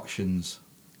concoctions,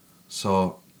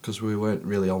 so because we weren't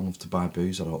really old enough to buy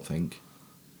booze, I don't think.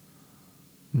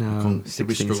 No, we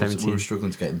 16, were 17.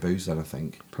 struggling to get in booze then, I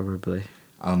think. Probably.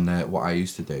 And what I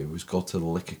used to do was go to the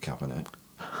liquor cabinet,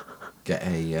 get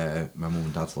my mum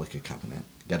and dad's liquor cabinet,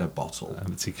 get a bottle,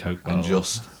 Empty Coke and bottle.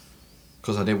 just,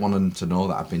 because I didn't want them to know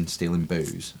that I'd been stealing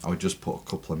booze, I would just put a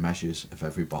couple of measures of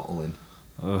every bottle in.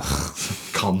 Ugh.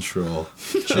 Contro,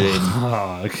 gin,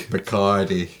 Ugh.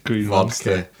 Bacardi, Green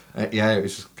vodka. Yeah, it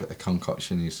was just a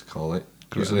concoction, I used to call it.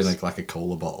 Gross. Usually like a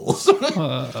cola bottle.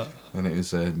 And it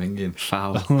was minging.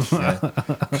 Foul.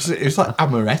 Because it was like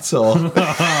amaretto.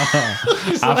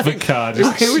 Avocado.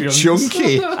 It was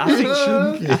chunky.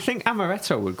 I think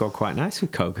amaretto would go quite nice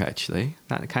with Coke, actually.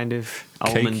 That kind of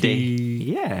almondy. Cakey.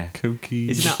 Yeah. Cokey.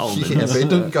 Isn't that almond? Yeah, but it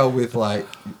doesn't go with like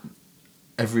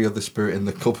every other spirit in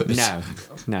the cupboard.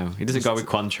 No, it doesn't go with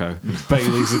Cointreau.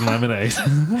 Baileys and lemonade.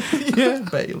 Yeah,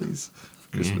 Baileys.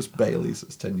 Christmas Baileys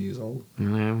that's 10 years old.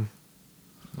 No.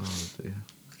 Oh dear.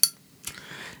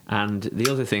 And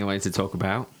the other thing I wanted to talk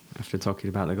about, after talking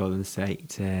about the Golden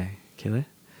State killer,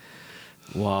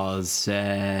 was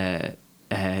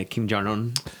Kim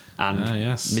Jong-un and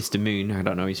yes. Mr. Moon. I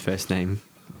don't know his first name.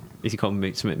 Is he called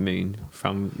something Moon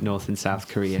from North and South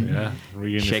Korea? Yeah,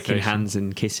 shaking reunification. hands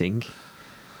and kissing.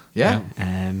 Yeah.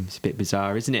 It's a bit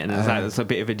bizarre, isn't it? And there's a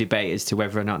bit of a debate as to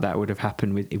whether or not that would have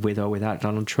happened with or without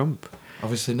Donald Trump.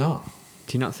 Obviously not.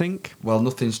 Do you not think? Well,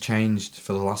 nothing's changed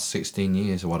for the last 16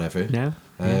 years or whatever. No.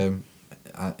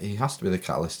 He has to be the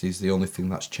catalyst. He's the only thing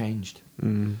that's changed.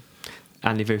 And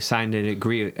if they've signed a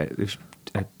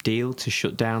deal to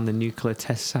shut down the nuclear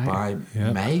test site By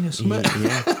Yeah. May or something.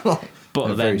 Yeah. But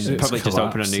They're then very soon. probably It's just open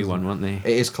a collapsed, new isn't one, won't they? It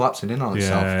is collapsing in on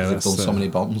itself Yeah, because they've that's done so many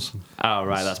bombs. Oh,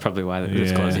 right, that's probably why they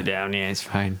just Yeah. close it down. Yeah, it's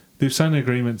fine. They've signed an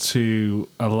agreement to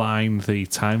align the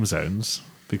time zones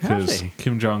because Have they?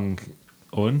 Kim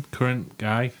Jong-un, current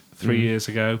guy, 3 years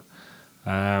ago,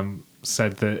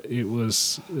 said that it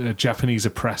was Japanese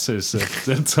oppressors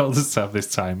that told us to have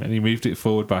this time, and he moved it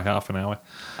forward by half an hour.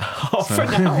 Oh, for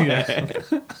now. Yeah.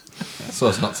 So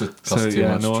as not to cost too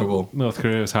much trouble. North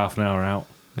Korea was half an hour out.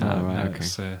 Oh, right,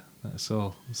 That's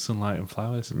all sunlight and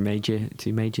flowers.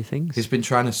 Two major things. He's been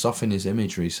trying to soften his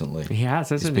image recently. He has,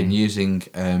 hasn't He's been he? using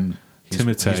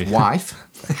Timotei. his wife.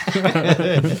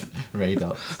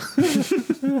 Radar.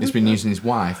 He's been using his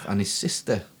wife and his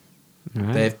sister.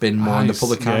 Right. They've been more in the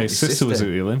public eye. His sister was at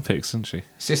the Olympics, wasn't she?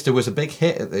 Sister was a big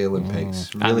hit at the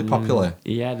Olympics, really popular.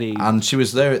 Yeah, And she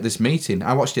was there at this meeting.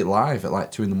 I watched it live at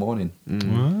like 2 a.m.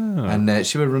 Wow. And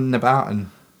she was running about and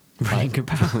running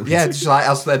about. yeah, just like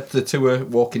as the two were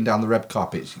walking down the red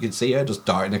carpet, you could see her just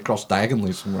darting across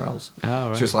diagonally somewhere else. Oh,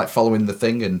 right. She was like following the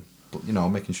thing and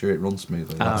making sure it runs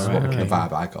smoothly. That's right, what the okay.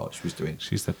 vibe I got she was doing.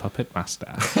 She's the puppet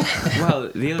master.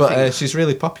 Well, the other But thing... she's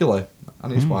really popular,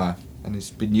 and his wife, and he's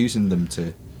been using them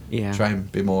to Yeah. try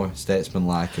and be more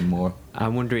statesmanlike and more.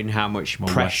 I'm wondering how much More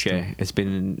pressure Western. has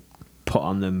been put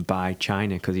on them by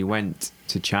China, because he went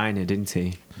to China, didn't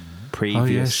he? Oh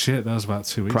yeah, shit, that was about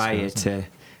 2 weeks ago. Prior wasn't it? to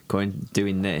going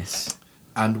doing this.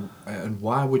 And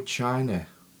why would China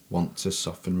want to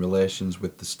soften relations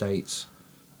with the States?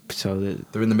 So the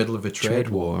They're in the middle of a trade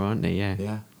war, aren't they? Yeah.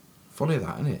 Yeah. Funny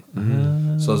that, isn't it?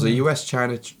 So there's a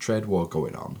US-China trade war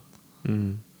going on.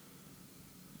 Mm.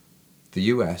 The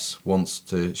US wants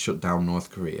to shut down North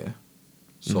Korea.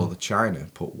 So the China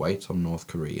put weight on North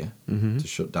Korea to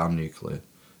shut down nuclear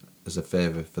as a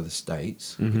favour for the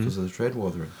States because of the trade war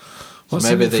they're in. So What's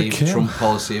maybe in it for the Kim? Trump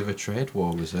policy of a trade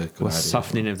war was a good Well, idea.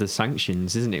 softening of the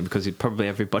sanctions, isn't it? Because probably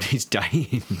everybody's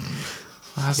dying.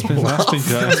 That's been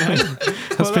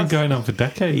going on for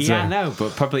decades. Yeah, I know,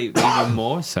 but probably even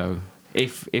more so.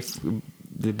 If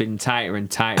they've been tighter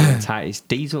and tighter and tighter, it's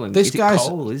diesel and This it's guy's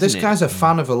coal, isn't this it? guy's a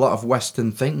fan of a lot of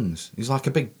Western things. He's like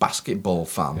a big basketball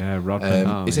fan. Yeah,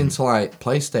 Rodman. He's yeah. into like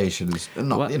PlayStations.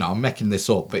 Not What? I'm making this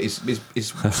up, but he's sort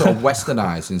of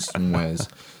Westernized in some ways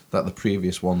that the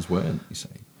previous ones weren't. You see,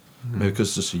 maybe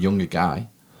because just a younger guy.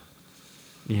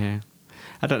 Yeah.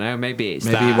 I don't know, maybe it's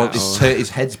Maybe that.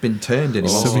 his head's been turned and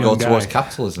he wants to Some go young towards guy.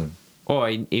 capitalism. Or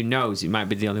he knows it might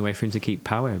be the only way for him to keep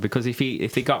power. Because if he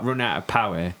got run out of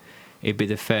power, he'd be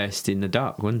the first in the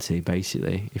dock, wouldn't he,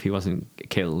 basically, if he wasn't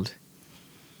killed.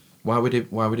 Why would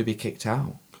he be kicked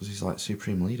out? Because he's like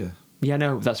supreme leader. Yeah,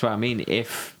 no, that's what I mean.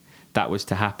 If that was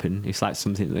to happen, it's like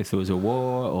something, if there was a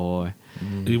war or...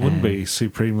 He wouldn't be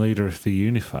supreme leader if they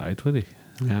unified, would he?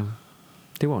 No.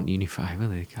 They won't unify, will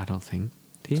they? I don't think.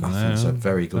 Do you? I think there's a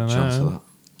very good chance of that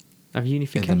Have in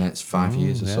unification? the next 5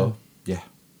 years or yeah. so. Yeah,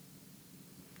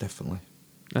 definitely.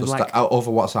 And Just like-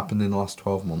 over what's happened in the last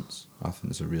 12 months, I think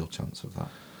there's a real chance of that.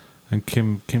 And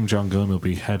Kim Jong-un will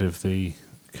be head of the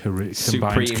combined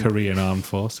Supreme. Korean armed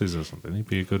forces or something. He'd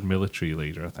be a good military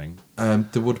leader, I think.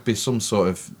 There would be some sort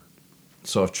of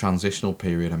sort of transitional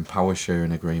period and power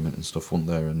sharing agreement and stuff, wasn't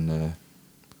there? And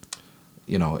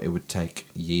it would take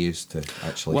years to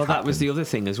actually. Well, that happen. was the other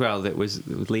thing as well that was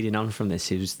leading on from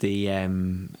this. It was the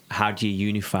how do you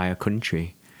unify a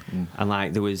country? And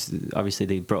like there was obviously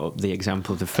they brought up the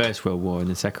example of the First World War and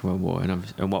the Second World War,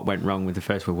 and what went wrong with the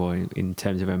First World War in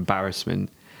terms of embarrassment,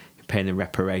 paying the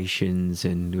reparations,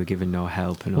 and we're given no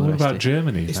help and all What the rest about of it.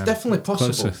 Germany? It's then? definitely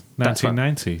possible. Closer, That's what-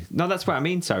 1990. No, that's what I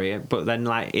mean. Sorry, but then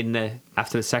like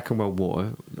after the Second World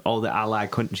War, all the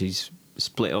Allied countries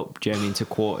split up Germany into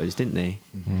quarters, didn't they?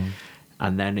 Mm-hmm.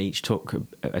 And then each took,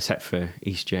 except for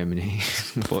East Germany,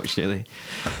 unfortunately,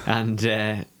 and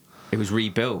it was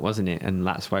rebuilt, wasn't it? And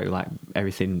that's why like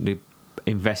everything they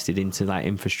invested into like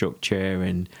infrastructure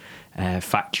and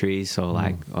factories. So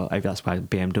like that's why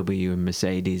BMW and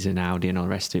Mercedes and Audi and all the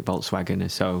rest of it, Volkswagen are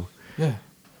so. Yeah,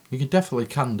 you definitely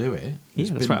can do it. Yeah, It's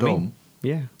that's been what I done. mean.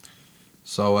 Yeah.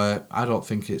 So I don't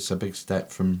think it's a big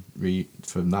step from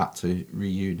that to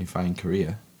reunifying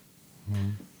Korea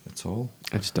at all.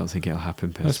 I just don't think it'll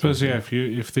happen. Personally. I suppose, yeah,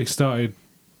 if they started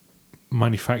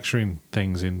manufacturing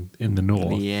things in the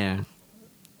north Yeah.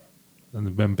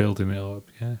 and then building it up,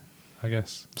 yeah, I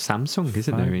guess. Samsung,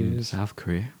 isn't 5 there, in years. South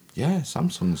Korea? Yeah,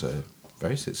 Samsung's a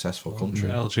very successful country.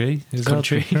 LG? Is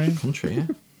Country. LG Korean? Country, yeah.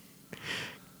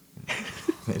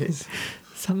 It is.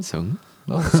 Samsung?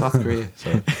 No, South Korea.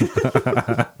 Sorry.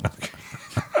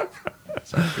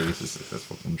 South Korea's a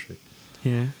successful country.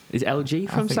 Yeah. Is LG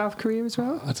from think- South Korea as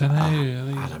well? I don't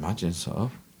know. I'd imagine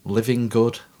so. Living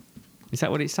good. Is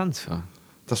that what it stands for?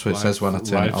 That's what it says when I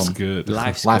turn it Life's on. good.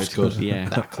 Life's good. Yeah.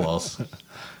 That close.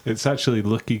 It's actually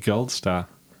Lucky Gold Star.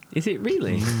 Is it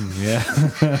really? Yeah.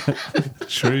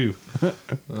 True.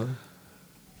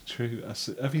 True.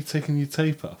 Have you taken your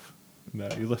tape off? No,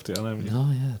 you left it on, haven't you?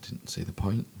 No, yeah, I didn't see the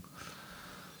point.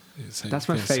 That's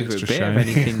my It's favourite extra bit of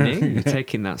shiny. anything new. You're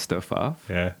taking that stuff off.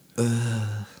 Yeah.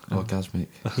 Orgasmic.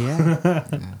 Yeah.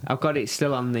 I've got it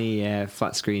still on the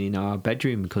flat screen in our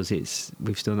bedroom because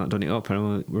we've still not done it up,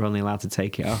 and we're only allowed to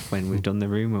take it off when we've done the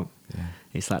room up. Yeah.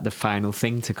 It's like the final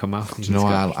thing to come off. Do you know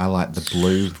I like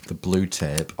the blue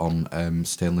tape on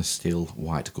stainless steel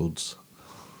white goods?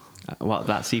 Well,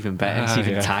 that's even better. It's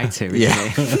even yeah. tighter, isn't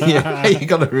Yeah, it? yeah. You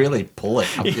got to really pull it,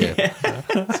 haven't you?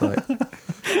 It's like,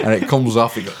 and it comes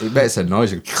off. It makes a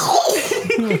noise.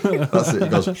 That's it. It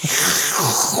goes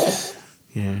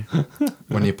Yeah.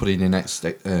 when you're putting in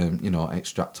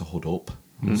extractor hood up,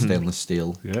 stainless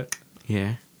steel. Yeah.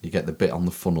 Yeah. You get the bit on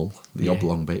the funnel, the Yeah.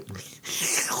 oblong bit,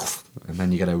 and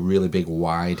then you get a really big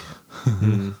wide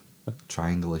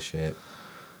triangular shape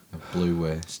of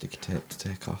blue sticky tape to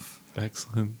take off.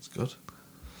 Excellent. It's good.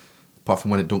 Apart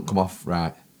from when it don't come off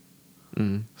right,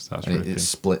 Starts and ripping. it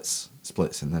splits,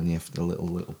 and then you have the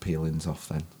little peelings off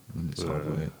then. And it's hard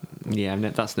work. Yeah,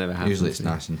 that's never happened. Usually it's to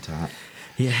me. nice and tight.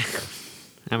 Yeah.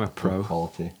 I'm a Good pro.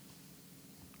 quality.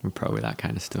 I'm a pro with that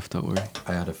kind of stuff, don't worry.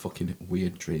 I had a fucking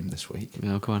weird dream this week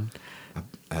No, go on.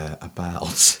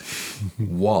 about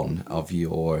one of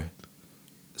your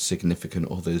significant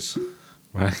others.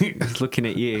 Right. He's looking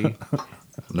at you.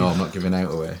 No, I'm not giving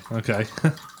out away. Okay.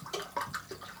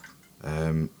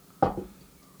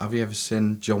 Have you ever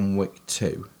seen John Wick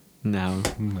 2? No.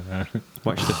 No.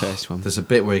 Watch the first one. There's a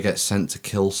bit where he gets sent to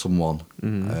kill someone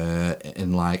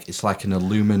it's like an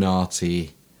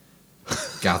Illuminati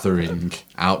gathering,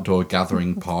 outdoor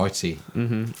gathering party.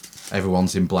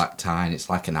 Everyone's in black tie and it's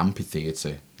like an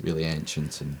amphitheatre, really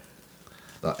ancient, and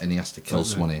he has to kill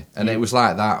someone here. And it was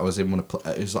like that. I was in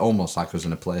it was almost like I was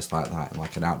in a place like that, in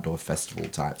like an outdoor festival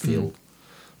type field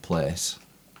place.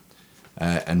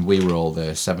 And we were all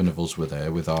there. 7 of us were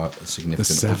there with our significant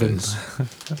seven. others.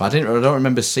 But I don't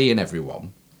remember seeing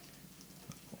everyone.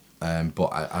 But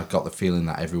I got the feeling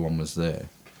that everyone was there.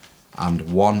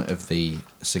 And one of the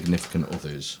significant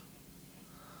others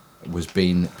was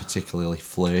being particularly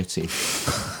flirty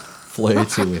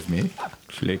with me.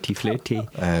 Flirty.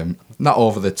 Not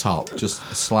over the top, just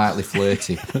slightly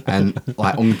flirty and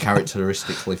like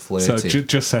uncharacteristically So flirty.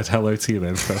 just said hello to you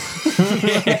then, Phil.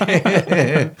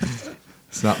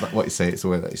 It's not what you say, it's the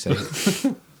way that you say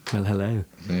it. Well, hello.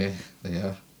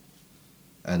 Yeah.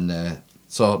 And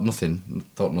so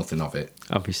thought nothing of it.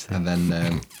 Obviously. And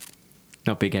then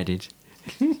Not big-headed.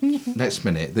 next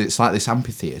minute, it's like this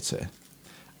amphitheatre,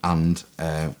 and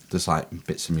there's like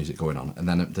bits of music going on, and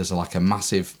then there's like a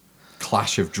massive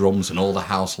clash of drums, and all the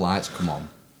house lights come on,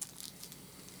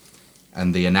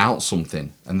 and they announce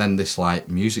something, and then this like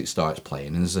music starts playing,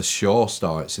 and there's a show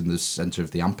starts in the centre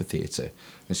of the amphitheatre.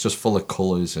 It's just full of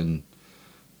colours and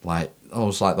like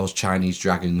those Chinese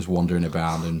dragons wandering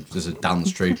around, and there's a dance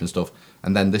troupe and stuff.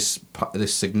 And then this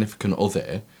significant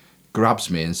other grabs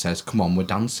me and says, "Come on, we're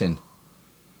dancing."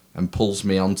 and pulls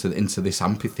me into this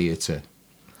amphitheatre,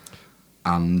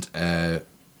 and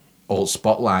all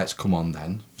spotlights come on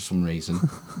then for some reason,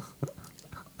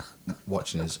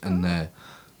 watching us, and the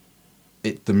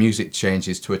music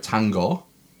changes to a tango.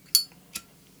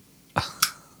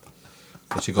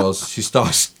 And she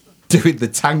starts doing the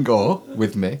tango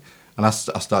with me, and I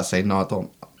start saying, no, I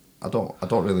don't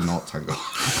really know tango.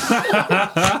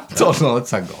 I don't know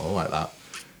tango like that.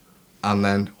 And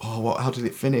then, how did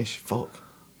it finish? Fuck.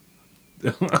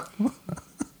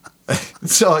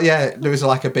 So yeah, there was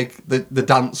like a big, the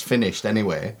dance finished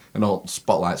anyway, and all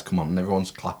spotlights come on, and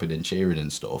everyone's clapping and cheering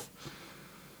and stuff.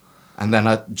 And then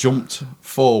I jumped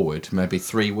forward maybe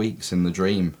 3 weeks in the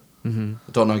dream. Mm-hmm.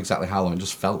 I don't know exactly how long, it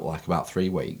just felt like about 3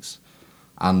 weeks.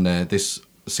 And this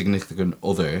significant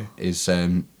other is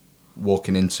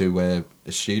walking into a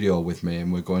studio with me,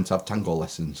 and we're going to have tango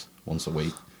lessons once a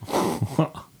week.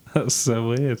 That's so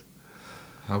weird.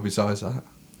 How bizarre is that?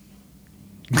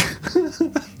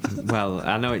 Well,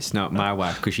 I know it's not my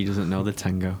wife because she doesn't know the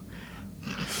tango.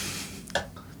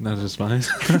 No, just mine.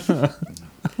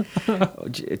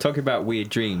 Talking about weird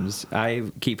dreams,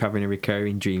 I keep having a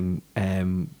recurring dream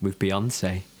with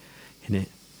Beyonce in it,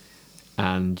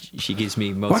 and she gives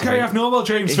me Why can't you have normal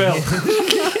dreams, Phil?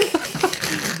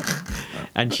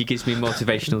 And she gives me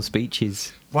motivational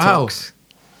speeches. Wow. Talks.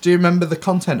 Do you remember the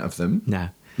content of them? No.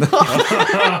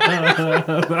 That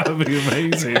would be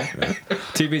amazing.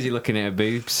 Too busy looking at her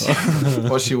boobs.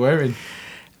 What's she wearing?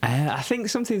 I think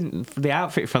something for the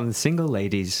outfit from the single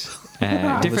ladies.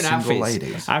 Different The single outfits.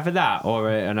 ladies. Either that or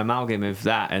an amalgam of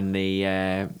that and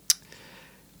the...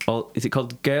 is it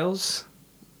called Girls?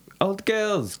 Old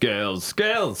Girls.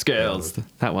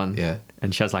 That one. Yeah.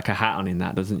 And she has like a hat on in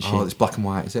that, doesn't she? Oh, it's black and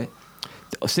white, is it?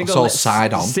 Single,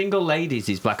 side on. Single ladies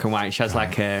is black and white. She has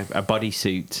like a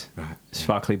bodysuit, Right.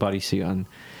 sparkly bodysuit on.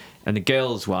 And the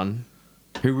girls one,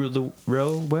 who rule the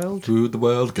world? Rule the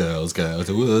world, girls, rule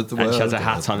the world. And she has a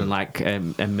hat girls. on and like a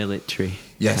military.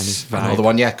 Yes, kind of I know vibe. the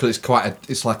one. Yeah, because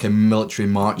it's like a military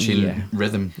marching Yeah.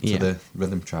 rhythm to Yeah. the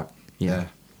rhythm track. Yeah.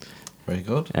 Very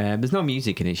good. There's no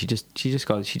music in it. She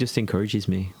just encourages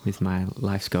me with my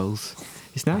life's goals.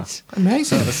 It's nice.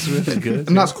 Amazing. That's really good.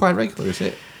 And that's quite regular, is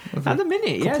it? At the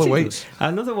minute, yeah. Couple of weeks.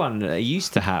 Another one that I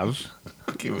used to have.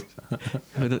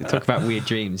 Talk about weird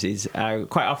dreams. Is I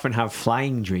quite often have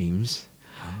flying dreams.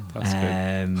 That's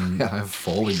good. I have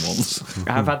falling ones.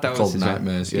 I've had those Called as well.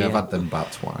 nightmares. Yeah, I've had them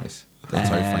about twice. They're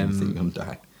terrifying. You think you're gonna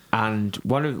die. And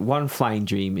one flying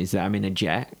dream is that I'm in a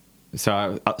jet.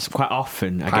 So quite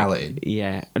often Piloting?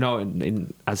 Yeah, no,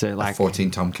 as a like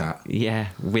 14 Tomcat. yeah,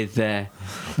 with I'll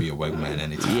be a wingman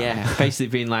anytime. yeah, basically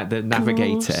being like the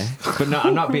navigator. But no,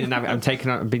 I'm not being a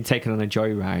navigator. I'm being taken on a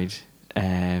joyride.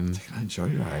 A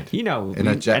joyride. You know, In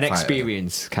a jet an fighter.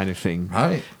 experience kind of thing.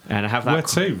 Right. And I have that. Where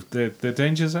to? The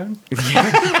danger zone? Too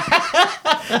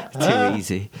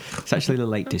easy. It's actually the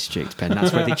Lake District, Ben.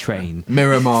 That's where they train.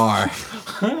 Miramar.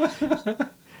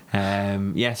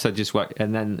 Yeah, so just work,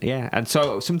 and then and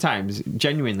so sometimes,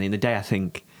 genuinely, in the day, I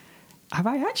think, have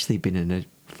I actually been in a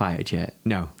fighter jet?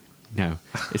 No.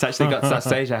 It's actually got to that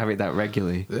stage I have it that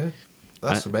regularly. Yeah.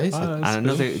 That's amazing. And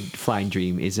another flying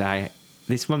dream is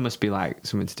this one must be like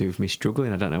something to do with me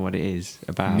struggling. I don't know what it is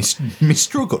about. Me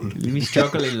struggle. Me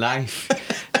struggle in life,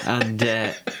 and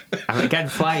I'm again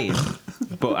flying,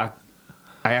 but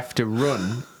I have to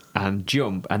run and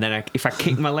jump, and then if I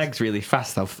kick my legs really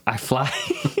fast, I fly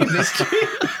in this dream.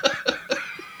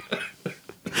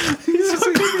 It's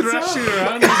fucking thrashing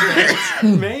around.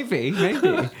 maybe,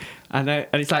 and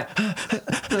it's like,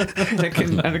 and I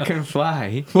can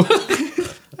fly.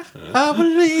 I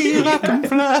believe I can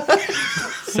fly.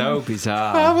 So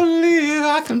bizarre. I believe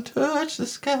I can touch the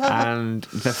sky. And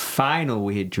the final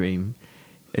weird dream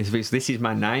is this is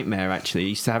my nightmare. Actually, I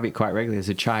used to have it quite regularly as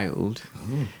a child.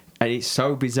 And it's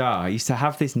so bizarre. I used to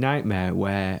have this nightmare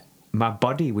where my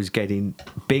body was getting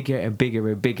bigger and bigger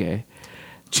and bigger.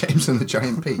 James and the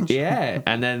Giant Peach. Yeah,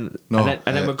 and then we'll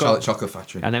go Charlotte Chocolate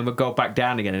Factory. and then we'll go back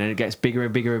down again, and then it gets bigger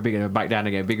and bigger and bigger, and back down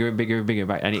again, bigger and bigger and bigger,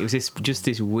 back. And it was just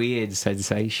this weird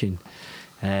sensation.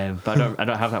 But I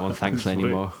don't have that one thankfully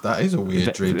anymore. That is a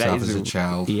weird dream to That have is as a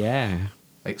child. Yeah.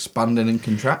 Expanding and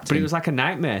contracting. But it was like a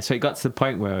nightmare, so it got to the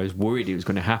point where I was worried it was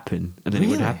going to happen, and then it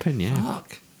would Really? happen, yeah.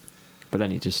 Fuck. But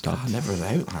then it just stopped. I never was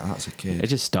out like that as a kid. It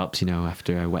just stops,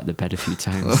 after I wet the bed a few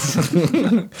times.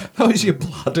 That was your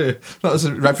bladder. That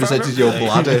was represented your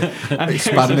bladder.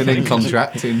 Expanding and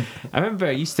contracting. I remember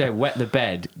I used to wet the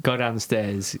bed, go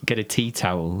downstairs, get a tea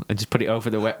towel, and just put it over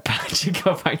the wet patch and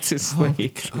go back to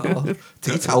sleep. Oh,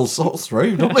 tea towel sorts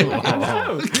through, don't it? I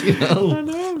know. You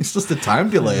know. It's just a time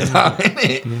delay, that, isn't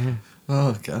it? Yeah.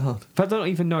 Oh, God. But I don't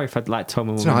even know if I'd like told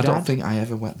my mum So and I dad. don't think I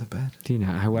ever wet the bed. Do you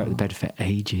know? I wet the bed for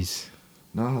ages.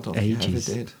 No, I don't think I Ages.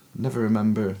 ever did. Never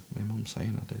remember my mum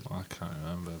saying I did. I can't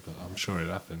remember, but I'm sure it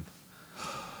happened.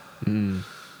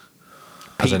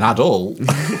 As an adult,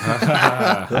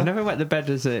 I never wet the bed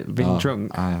as been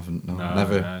drunk. I haven't. No, No,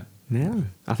 never. no. No,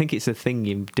 I think it's a thing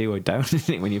you do or don't,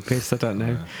 isn't it? When you're pissed, I don't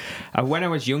know. When I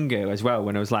was younger as well,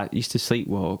 when I was used to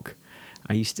sleepwalk,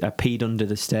 I peed under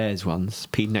the stairs once.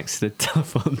 Peed next to the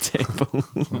telephone table.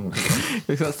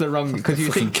 Because that's the wrong. Because you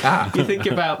Fucking think cat. you think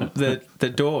about the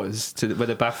doors to where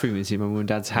the bathroom is in my mum and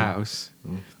dad's house.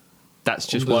 That's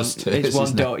just Under the one. stairs, It's one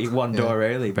isn't it? door. One door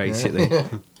early, basically.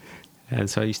 And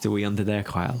so I used to wee under there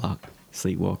quite a lot,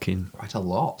 sleepwalking. Quite a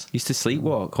lot. Used to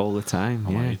sleepwalk all the time.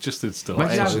 Oh, Yeah, you just did still. When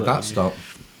What did age I- did that stop?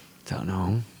 don't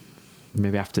know.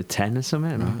 Maybe after 10 or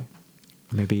something. Right.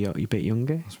 Maybe you're a bit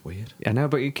younger. That's weird. I know,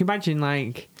 but you can imagine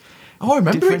Oh, I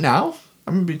remember Different- it now.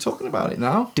 I remember you talking about it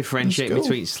now. differentiate In school.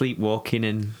 between sleepwalking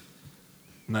and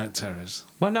Night terrors.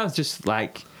 well, no, it's just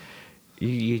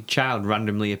your child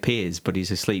randomly appears, but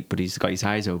he's asleep, but he's got his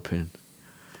eyes open.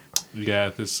 Yeah,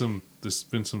 there's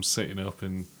been some sitting up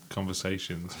in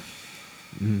conversations,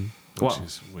 which What?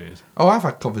 is weird. Oh, I've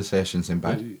had conversations in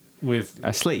bed. With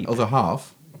Asleep. Other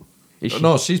half. Is she-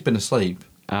 No, she's been asleep,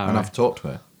 Oh, and right. I've talked to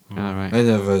her. All right.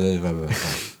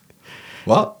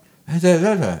 What?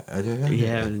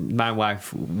 Yeah, my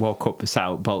wife woke up, sat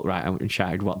up bolt right out, and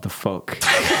shouted, "What the fuck?"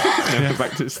 And went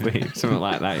back to sleep. Something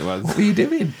like that. It was. What were you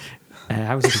doing?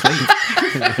 I was asleep.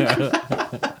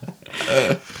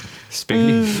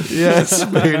 Spooning. Yeah,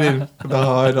 spooning the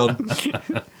hide on.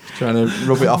 Trying to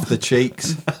rub it off the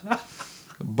cheeks.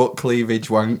 Butt cleavage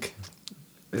wank.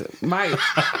 My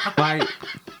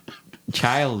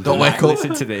child Don't might wake up.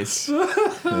 listen to this.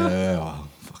 Yeah, well,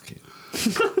 fuck it.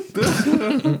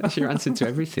 That's your answer to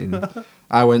everything.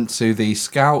 I went to the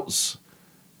Scouts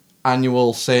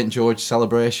annual St. George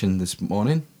celebration this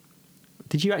morning.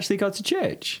 Did you actually go to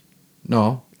church?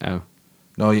 No,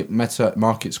 Oh, you met at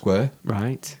Market Square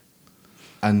right.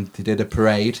 and they did a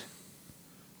parade.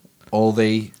 All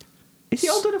the Is it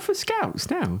old enough for scouts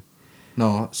now?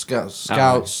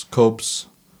 Scouts, Cubs,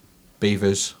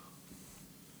 Beavers,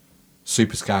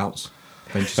 Super Scouts,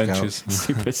 Venture benches. Scouts.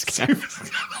 Super scout.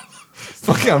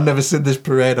 Fuck it, I've never seen this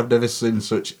parade. I've never seen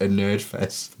such a nerd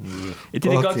fest. Did it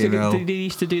go to? Fucking hell. Did they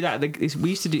used to do that? We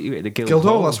used to do it at the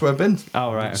Guildhall, that's where I've been.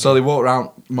 Oh right. So they walk around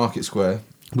Market Square.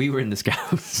 We were in the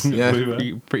scouts. Yeah. We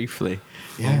were. Briefly.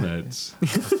 Yeah. Nerds.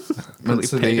 Went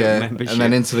to paid the, up and membership.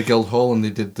 then into the Guildhall and they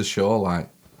did the show. Like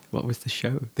What was the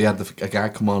show? they had a guy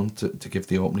come on to give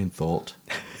the opening thought,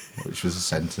 which was a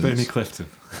sentence. Bernie Clifton.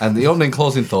 And the opening and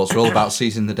closing thoughts were all about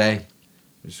seizing the day.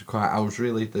 Which was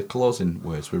the closing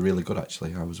words were really good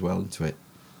actually. I was well into it.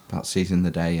 About seizing the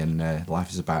day and life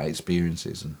is about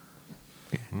experiences and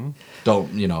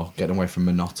don't, get away from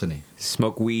monotony.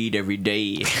 Smoke weed every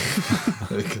day.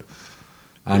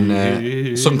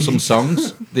 And sung some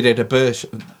songs. They did a bear.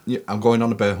 I'm going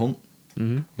on a bear hunt.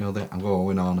 Mm-hmm. I'm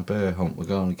going on a bear hunt. We're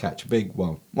going to catch a big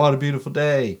one. What a beautiful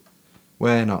day.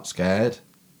 We're not scared.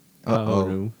 Oh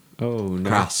no. Oh no.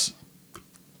 Grass.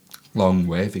 Long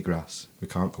wavy grass. We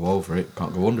can't go over it.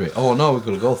 Can't go under it. Oh no, we're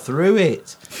going to go through it.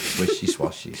 Swishy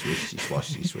swashy, swishy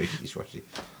swashy, swishy swashy.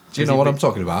 Do you know what I'm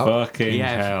talking about? Fucking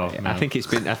Yeah, hell. I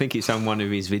think it's on one of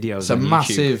his videos. It's a on YouTube.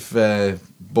 massive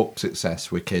book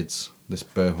success with kids. This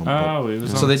bear hunt. Oh, book. it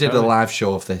was So on they did a telly. live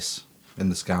show of this in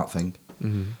the Scout thing,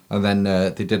 and then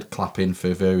they did clapping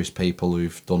for various people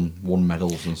who've done won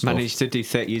medals and stuff. Managed to do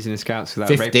 30 years in the scouts without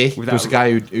 50. rape, There was a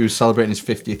guy who was celebrating his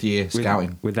 50th year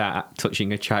scouting. without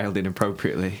touching a child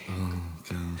inappropriately.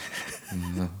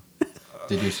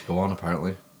 Did used to go on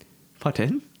apparently.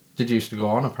 Pardon? Did used to go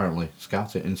on apparently.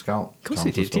 Scout it in Scout. Of course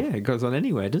it did. Yeah, it goes on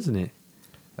anywhere, doesn't it?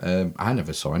 I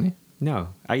never saw any. No,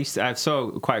 I saw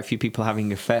quite a few people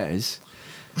having affairs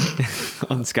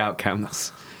on scout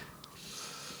camps.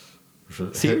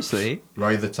 Seriously?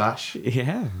 Roy the Tash.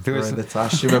 Yeah, there Roy was. the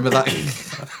Tash. You remember that?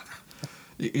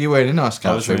 You weren't in our I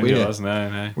Scout was thing, were really you? was,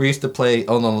 no. We used to play.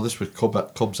 Oh no, this was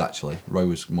Cubs actually. Roy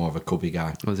was more of a cubby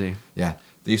guy. Was he? Yeah.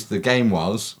 The game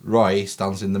was Roy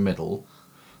stands in the middle.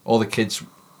 All the kids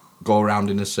go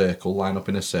around in a circle, line up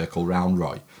in a circle round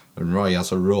Roy, and Roy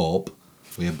has a rope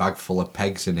with a bag full of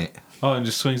pegs in it. Oh, and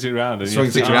just swings it around. And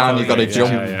Swings it around. You've got to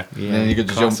jump, Yeah. and then you got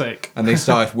to jump, Classic. and they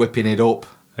start whipping it up.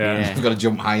 Yeah. You've got to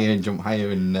jump higher,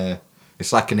 and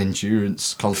it's like an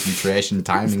endurance, concentration,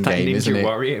 timing That game, isn't Ninja it?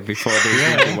 Warrior before there's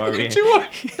Ninja Warrior.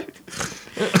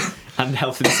 And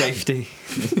health and safety.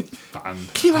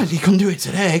 Banned. Can you imagine? You couldn't do it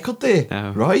today, could they?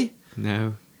 No. Roy?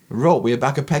 No. Rope with a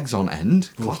bag of pegs on end,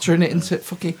 clattering it into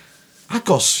fucking. I'd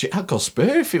go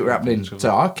spur if it were happening to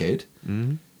our kid.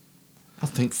 I'd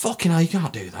think, fucking hell, you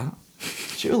can't do that.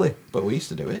 Surely. But we used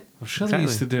to do it. I'm sure they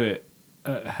used to do it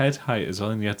at head height as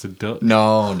well, and you had to duck.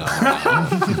 No.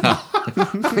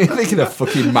 You're thinking of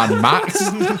fucking Mad Max.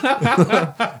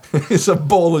 It's a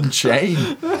ball and chain.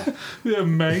 Yeah,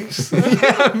 mace.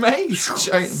 Yeah, mace.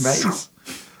 Giant mace.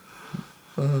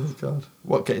 Oh, God.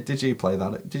 What game did you play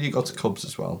that? Did you go to Cubs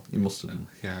as well? You must have.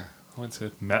 Yeah, I went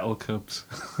to Metal Cubs.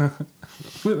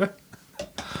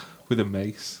 With a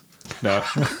mace. No.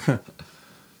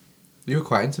 You were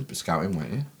quite into scouting,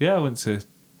 weren't you? Yeah, I went to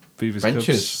Beavers Cubs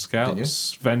Ventures,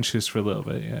 Scouts. Ventures for a little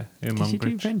bit, yeah. In Did you do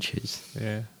Longbridge. Ventures?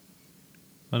 Yeah.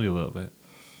 Only a little bit.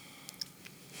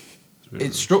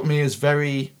 It struck me as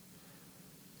very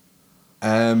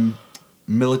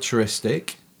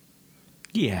militaristic,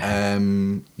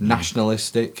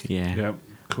 nationalistic. Yeah. Yeah,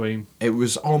 Queen. It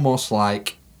was almost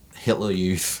like Hitler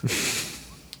Youth,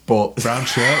 but Brown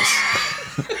shirts.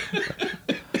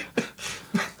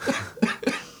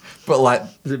 but like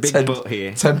There's a big butt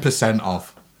here. 10%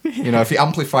 off. You know, if you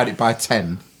amplified it by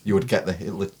 10, you would get the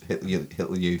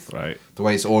Hitler Youth. Right. The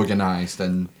way it's organised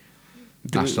and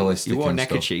nationalistic You wore and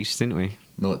neckerchiefs, didn't we?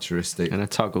 militaristic. And a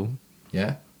toggle.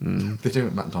 Yeah, they do it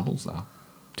at McDonald's now.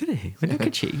 Did he? With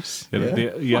neckerchiefs?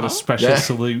 You had a special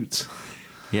salute.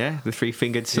 Yeah, the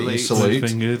three-fingered Yeah, you salute. salute.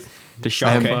 Fingered. The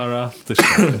shocker. Far off. The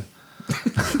shocker.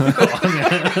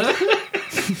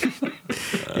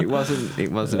 It wasn't.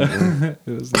 It was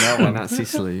that a one. Nazi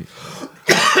salute.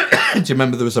 Do you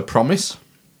remember there was a promise?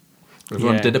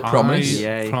 Everyone Yeah. did a promise.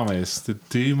 Yeah. Promise to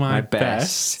do my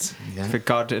best. Yeah. For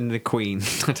God and the Queen.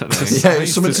 I don't know. Yeah, it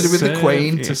was something to do with the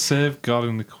Queen. To serve God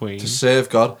and the Queen. To serve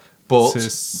God, but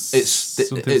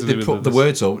Something to do they with put the others.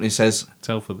 words up and it says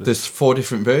Tell for this. there's 4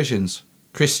 different versions: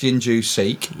 Christian, Jew,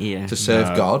 Sikh. Yeah. To serve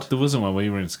No, God. There wasn't one when we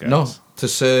were in Scouts. No, to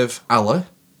serve Allah.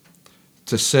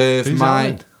 To serve Who's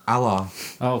my Allah.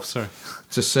 Oh, sorry.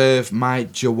 To serve my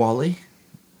Jawali.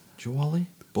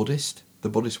 Buddhist. The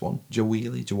Buddhist one.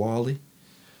 Jawali.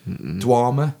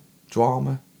 Dwarma.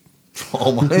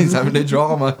 He's having a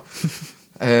drama.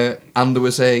 And there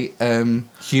was a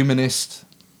humanist,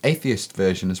 atheist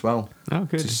version as well. Oh,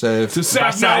 good. To serve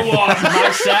no one.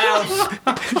 Myself.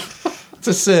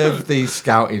 to serve the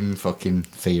scouting fucking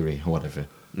theory or whatever.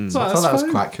 So So I thought that was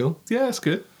fine. quite cool. Yeah, it's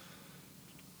good.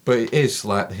 But it is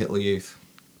like the Hitler Youth.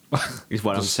 Is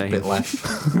what I'm Just a saying. bit less.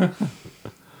 Do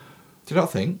you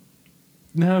not think?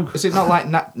 No. Is it not like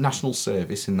national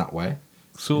service in that way?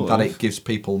 Sort that of. it gives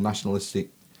people nationalistic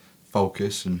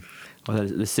focus and Well,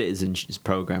 the Citizens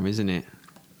program, isn't it?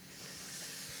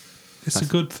 It's a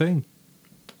good thing,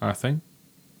 I think.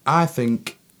 I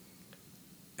think,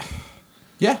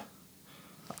 yeah.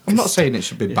 I'm not saying it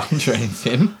should be banned or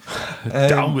anything.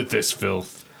 Down with this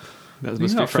filth. That You're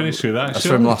not finished with that. That's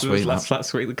sure? from last week.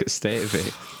 Last week, look at the state of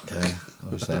it. Yeah,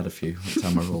 obviously I had a few at the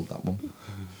time I rolled that one.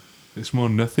 It's more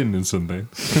nothing than something.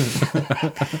 It's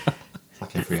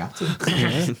like every atom.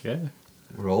 Yeah.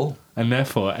 We're all. And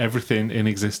therefore, everything in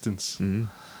existence.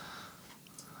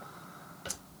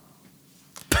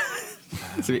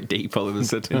 It's a bit deep all of a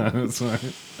sudden. That's right.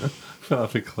 Fell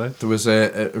off a cliff. There was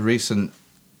a recent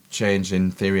change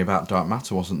in theory about dark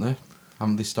matter, wasn't there?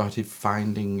 Haven't they started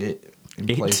finding it in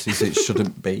It? places it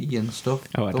shouldn't be and stuff?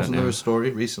 Oh, I don't Wasn't know. there a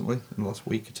story recently in the last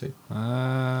week or two?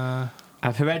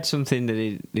 I've read something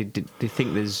that they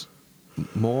think there's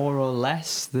more or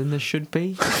less than there should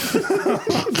be.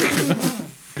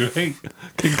 Great.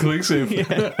 Conclusive.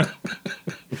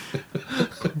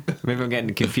 Maybe I'm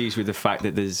getting confused with the fact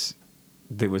that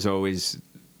there was always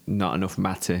not enough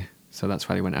matter, so that's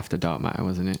why they went after dark matter,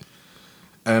 wasn't it?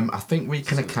 I think we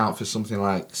can account for something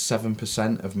like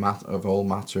 7% of all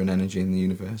matter and energy in the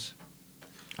universe.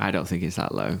 I don't think it's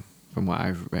that low, from what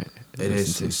I've read. It is.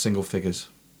 listened It's single figures.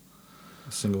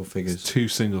 Single figures. 2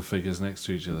 single figures next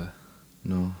to each other.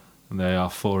 No. And they are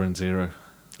 4 and 0. to.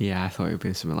 Yeah, I thought it would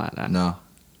be something like that. No.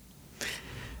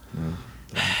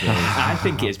 I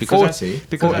think it is because 40?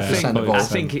 because 40% of all. I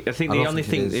think I they don't only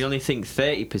think it think they is. only think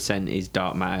 30% is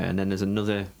dark matter, and then there's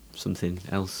another something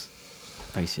else,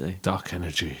 basically Dark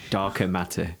energy. darker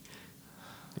matter.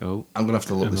 Oh, I'm going to have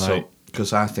to look And this like- up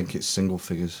because I think it's single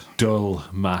figures. Dull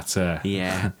matter.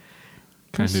 yeah.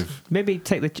 Kind of. Maybe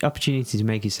take the opportunity to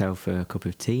make yourself a cup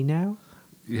of tea now,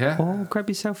 Yeah. or grab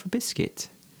yourself a biscuit.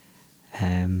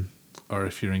 Or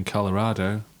if you're in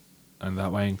Colorado and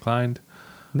that way inclined,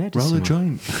 Made roll a some-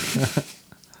 joint.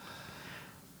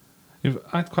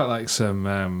 I'd quite like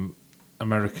some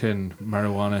American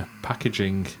marijuana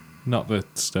packaging. Not the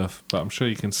stuff, but I'm sure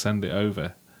you can send it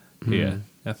over here.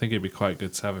 I think it'd be quite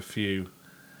good to have a few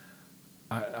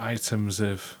items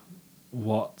of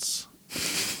what's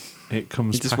It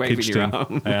comes You're just waving packaged your in.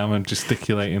 arm. I am. I'm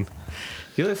gesticulating.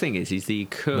 The other thing is that you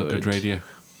Not could. good radio.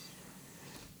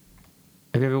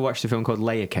 Have you ever watched a film called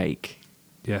Layer Cake?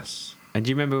 Yes. And do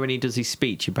you remember when he does his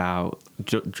speech about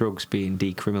drugs being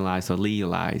decriminalised or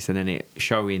legalised, and then it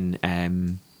showing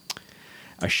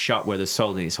a shot where they're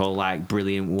sold and it's all like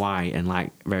brilliant white and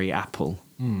like very apple?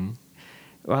 Mm.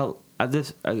 Well, they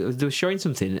were showing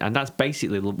something, and that's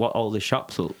basically what all the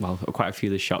shops, well, quite a few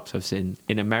of the shops I've seen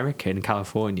in America and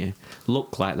California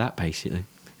look like that. Basically,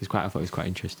 I thought it was quite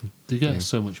interesting. They get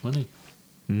so much money.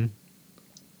 Mm.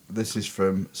 This is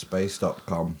from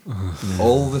space.com.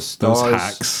 All the stars,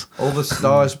 hacks. all the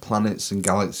stars, planets, and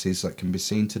galaxies that can be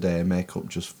seen today make up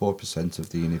just 4%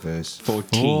 of the universe. 4.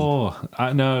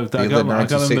 I know. I The got other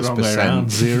them the wrong way 96%. around.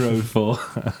 0, 4.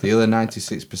 The other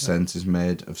 96% is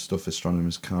made of stuff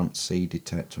astronomers can't see,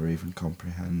 detect, or even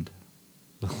comprehend.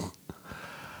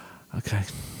 Okay.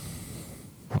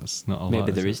 That's not a lot.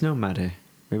 Maybe there is no matter.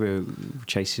 Maybe we're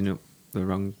chasing up the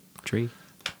wrong tree.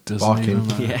 Doesn't Barking. even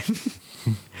matter.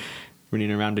 Yeah.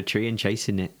 Running around a tree and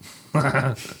chasing it.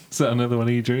 Is that another one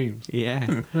of your dreams?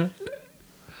 Yeah.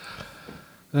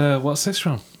 What's this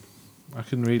from? I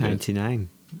can read it. 99.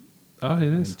 Oh, it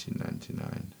is.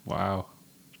 1999. Wow.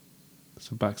 It's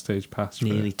a backstage pass for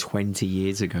Nearly 20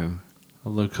 years ago. a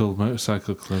local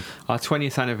motorcycle club. Our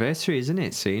 20th anniversary, isn't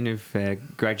it, soon, of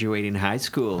graduating high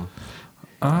school?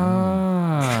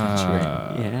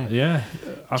 Ah. Yeah. Yeah.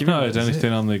 I've Do you not remember- heard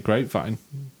anything on the grapevine.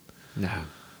 No.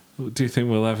 Do you think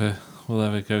we'll ever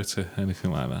go to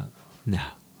anything like that? No.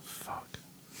 Fuck.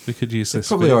 We could use this.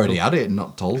 Probably vehicle. already had it and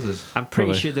not told us. I'm pretty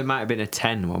Probably. sure there might have been a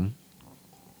 10 one.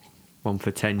 One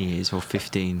for 10 years or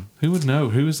 15. Who would know?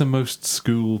 Who was the most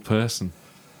school person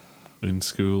in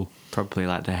school? Probably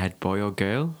like the head boy or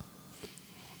girl.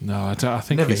 No, I don't. I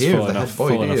think Never he's hear of fallen the off, head boy,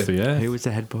 fallen do off the air. Who was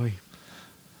the head boy?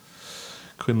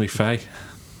 Quinley Fay.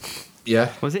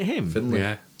 Yeah. Was it him? Finley.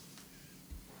 Yeah.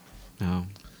 No.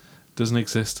 Doesn't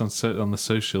exist on the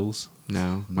socials.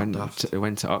 No. Not daft.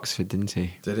 Went to Oxford, didn't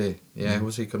he? Did he? Yeah,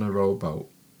 was he going to row boat?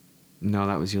 No,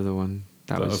 that was the other one.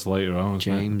 That was later on.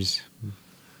 wasn't it? James.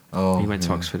 Oh, He went to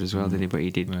yeah. Oxford as well, didn't he? But he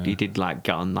did. Yeah. He did like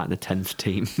get on like the 10th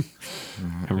team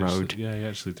and Actually- rode Yeah, he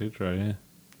actually did, right? Yeah.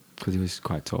 because he was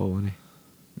quite tall, wasn't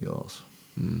Yours.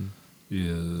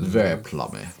 Yeah. Very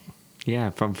plummy. he?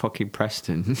 Yeah, from fucking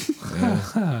Preston.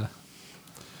 Yeah.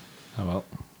 Oh well.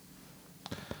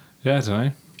 Yeah, I don't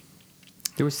know.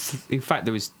 There was, in fact,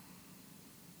 there was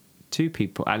two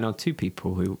people. I know two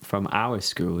people who from our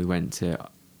school who went to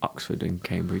Oxford and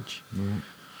Cambridge.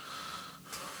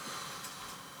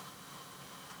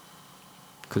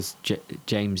 Because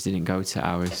James didn't go to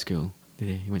our school, did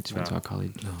he? He went to our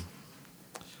college. No.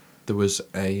 There was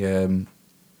a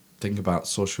thing about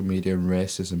social media and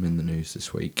racism in the news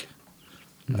this week.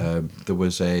 There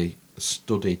was a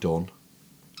study done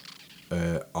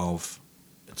of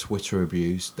Twitter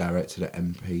abuse directed at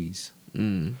MPs.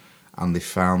 And they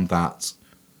found that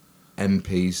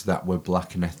MPs that were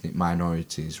black and ethnic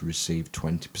minorities received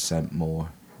 20% more,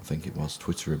 I think it was,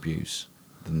 Twitter abuse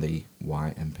than the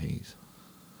white MPs.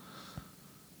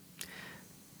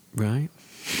 Right.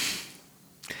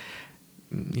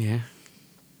 Yeah.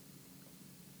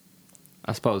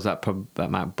 I suppose that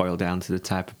might boil down to the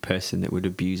type of person that would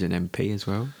abuse an MP as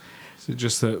well. Is it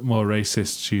just that more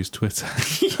racists use Twitter?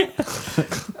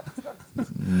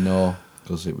 No,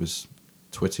 because it was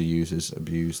Twitter users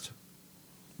abused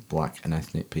black and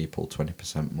ethnic people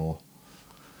 20% more.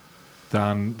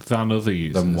 than other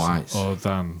users? Than whites. Or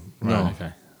than... No. Right,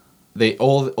 okay.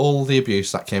 All the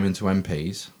abuse that came into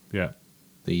MPs, Yeah.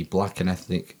 the black and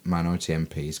ethnic minority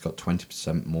MPs got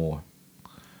 20% more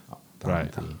than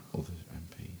Right. the other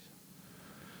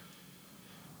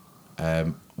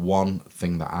MPs. One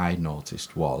thing that I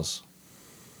noticed was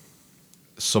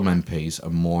some MPs are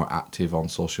more active on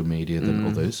social media than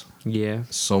others. Yeah.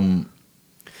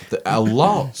 A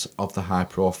lot of the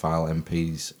high-profile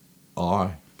MPs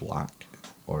are black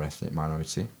or ethnic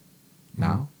minority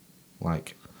now,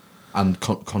 and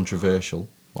controversial,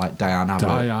 like Diane Abbott.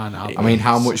 Diane Abbott. I mean,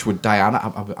 how much would Diane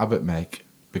Abbott make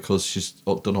because she's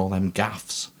done all them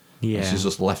gaffes? Yeah. And she's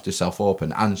just left herself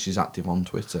open, and she's active on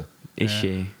Twitter. Is Yeah.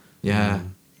 she? Yeah.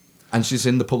 And she's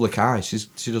in the public eye. She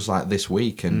does like This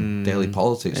Week and Daily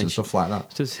Politics and stuff like that.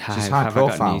 Does She's have high I got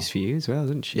profile. news for you as well,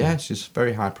 doesn't she? Yeah, she's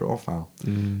very high profile.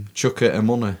 Chuka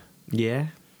Umunna. Yeah.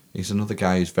 He's another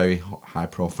guy who's very high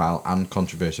profile and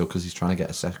controversial because he's trying to get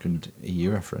a second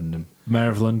EU referendum. Mayor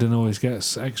of London always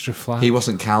gets extra flack. He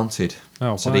wasn't counted.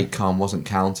 Oh, why? Sadiq Khan wasn't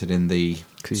counted in the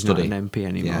 'Cause he's study. not an MP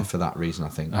anymore. Yeah, for that reason, I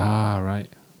think. Ah, right.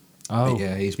 Oh,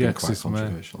 Yeah, he's been 'cause quite he's the mayor,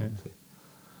 controversial. yeah.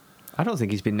 I don't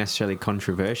think he's been necessarily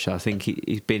controversial. I think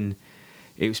he's been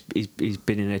he's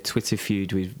been in a Twitter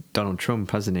feud with Donald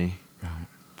Trump, hasn't he? Right.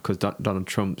 Because Donald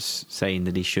Trump's saying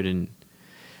that he shouldn't.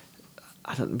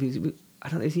 I don't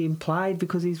know. Is he implied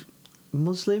because he's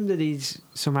Muslim that he's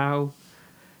somehow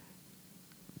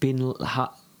been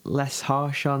less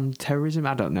harsh on terrorism?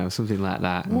 I don't know, something like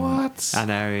that. What? I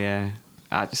know, yeah.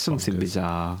 Something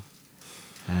bizarre.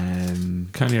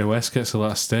 Kanye West gets a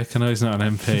lot of stick. I know he's not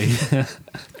an MP.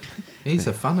 He's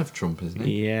a fan of Trump, isn't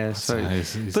he? Yeah, so.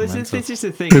 He's But mental. this is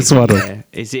the thing. Good swaddle.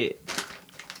 Is it?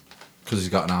 Because he's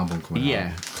got an album coming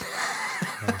Yeah.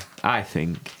 I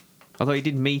think. Although he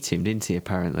did meet him, didn't he,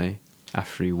 apparently,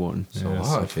 after he won. out. So Yeah,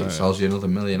 what? If it sells you another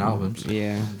million albums.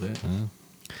 Yeah. I'll do it.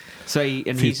 So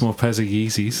A few more pairs of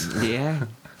Yeezys. Yeah.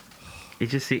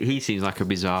 He seems like a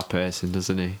bizarre person,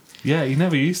 doesn't he? Yeah, he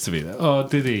never used to be that. Oh,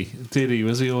 did he? Did he?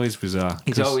 Was he always bizarre?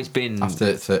 He's 'Cause always been.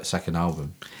 After the second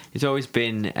album. He's always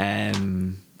been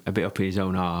a bit up in his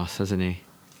own arse, hasn't he?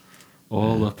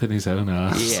 all up in his own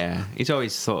arse. Yeah, he's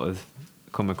always sort of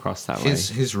come across that way.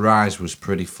 His rise was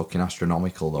pretty fucking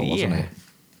astronomical, though, wasn't it?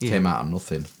 Yeah. Came out of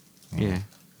nothing. Yeah.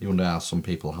 You wonder how some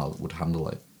people would handle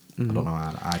it. I don't know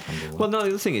how I'd handle it. Well, no, the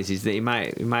other thing is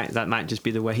that that might just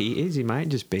be the way he is. He might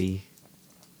just be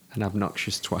an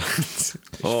obnoxious twat. His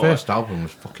first album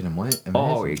was fucking amazing.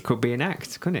 Or it could be an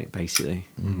act, couldn't it, basically?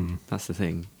 That's the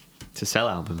thing. To sell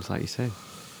albums, like you say.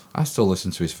 I still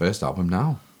listen to his first album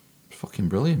now. It's fucking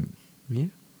brilliant. Yeah.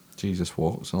 Jesus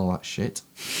Walks and all that shit.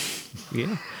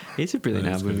 Yeah. It's a brilliant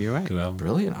Yeah, it's album, good. you're right. Good album.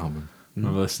 Brilliant album. I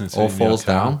remember listening to All it in your Falls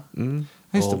car. Down.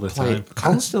 I used All to the play time. it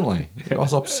constantly. I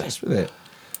was obsessed with it.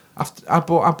 I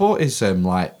bought his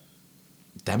like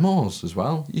demos as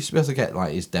well. You used to be able to get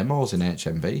like his demos in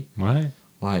HMV. Right.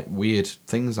 Like weird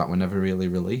things that were never really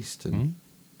released and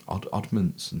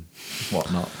oddments and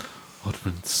whatnot.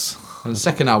 Oddments. And the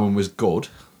second album was good,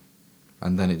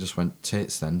 and then it just went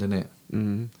tits then, didn't it?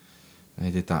 Mm. And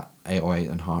he did that 808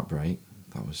 and Heartbreak.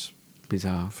 That was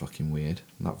Bizarre. fucking weird.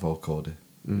 And that vocoded.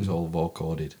 It was all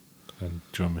vocoded. And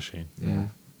drum machine. Yeah.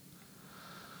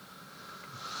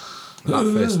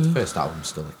 That first album's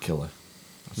still a killer.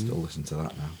 I still listen to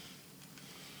that now.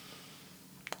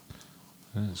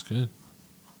 That's good.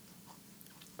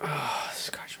 Oh,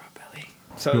 scratch my belly.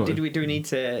 So, do we need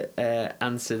to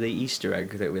answer the Easter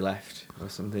egg that we left or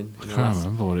something? I can't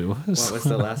remember what it was. What was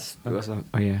the last?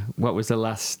 What was the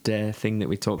last thing that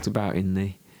we talked about in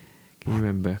the? Can you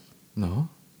remember? No.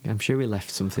 I'm sure we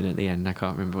left something at the end. I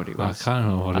can't remember what it I was. can't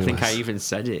remember what it was. I think I even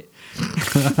said it.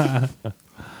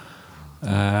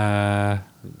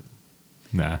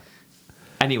 Nah.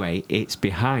 Anyway, it's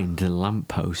behind the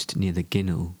lamppost near the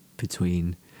Ginnell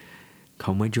between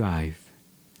Conway Drive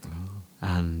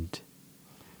and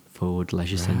Forward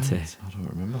Leisure Centre. I don't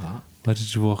remember that. Why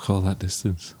did you walk all that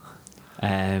distance?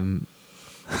 That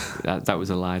was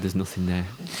a lie. There's nothing there.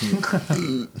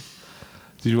 Did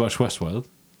you watch Westworld?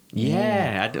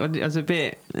 Yeah, I was a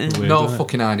bit. Weird, No isn't it?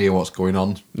 fucking idea what's going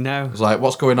on. No. I was like,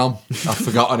 what's going on? I've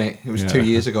forgotten it. It was Yeah. 2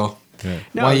 years ago. Yeah.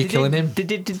 No, Why are you they killing him? They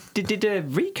did a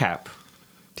recap.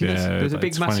 There's a like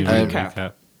big 20 massive minute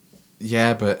recap.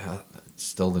 Yeah, but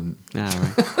still didn't.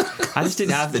 Ah, right. I just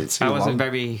didn't have It's it. too I wasn't long.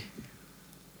 very.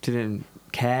 Didn't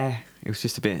care. It was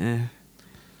just a bit.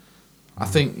 I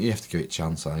think you have to give it a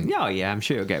chance, I think. Yeah, I'm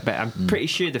sure it'll get better. I'm pretty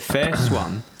sure the first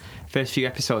first few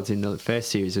episodes in the first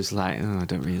series was like, oh, I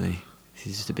don't really. This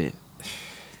is just a bit.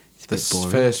 It's a bit The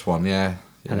boring. first one, yeah.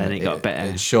 And then it got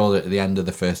better. It showed at the end of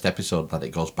the first episode that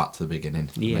it goes back to the beginning.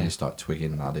 And Yeah. then you start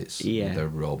twigging that it's the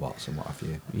robots and what have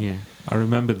you. Yeah. I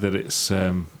remember that it's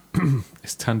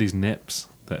it's Tandy's nips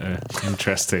that are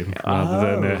interesting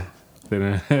rather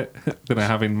than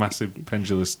having massive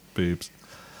pendulous boobs.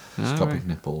 It's got big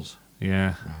nipples.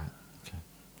 Yeah. Okay.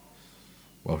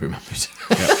 Well remembered.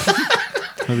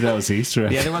 Maybe that was the Easter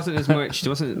egg. Yeah, there wasn't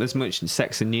as much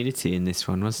sex and nudity in this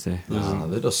one, was there? No,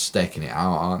 they're just staking it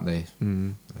out, aren't they?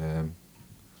 Well,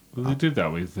 they did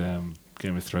that with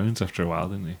Game of Thrones after a while,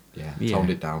 didn't they? Yeah.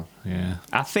 Toned it down. Yeah.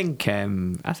 I think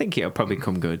it'll probably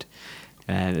come good.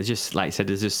 There's just, like I said,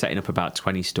 there's just setting up about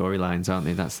 20 storylines, aren't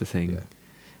they? That's the thing. Yeah.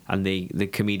 And the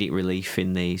comedic relief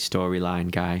in the storyline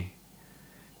guy,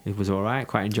 it was all right.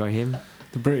 Quite enjoy him.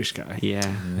 The British guy.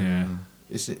 Yeah. Yeah.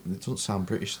 It doesn't sound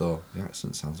British though. The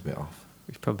accent sounds a bit off.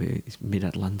 It's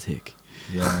mid-Atlantic.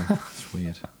 Yeah, it's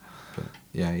weird. But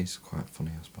yeah, he's quite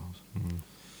funny, I suppose.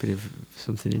 Bit of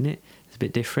something in it. It's a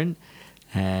bit different.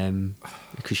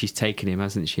 Because she's taken him,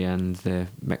 hasn't she? And the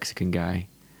Mexican guy.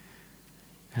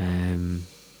 And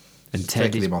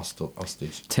Taking him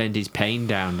hostage. turned his pain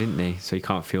down, didn't they? So he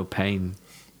can't feel pain.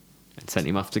 And sent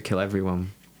him off to kill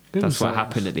everyone. That's what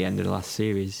happened at the end of the last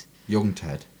series. Young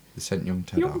Ted. They sent young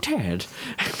Ted Young out. Ted?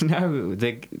 No, Man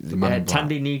in Black.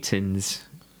 Tandy Newton's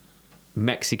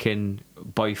Mexican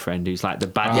boyfriend who's like the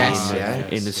baddie Yes, in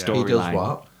the He does storyline.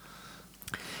 what?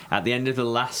 At the end of the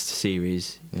last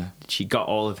series, Yeah. she got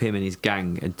all of him and his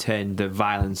gang and turned the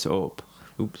violence up.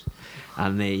 Oops.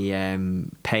 And the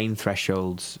pain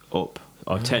thresholds up,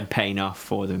 or turned pain off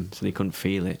for them so they couldn't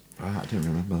feel it. Right, I didn't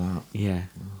remember that. Yeah.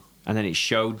 And then it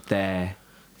showed their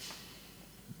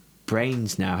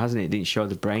brains now, hasn't it? It didn't show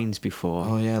the brains before.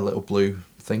 Oh yeah, little blue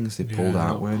things they pulled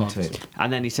Yeah, out, weren't popped. it?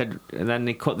 And then he said, and then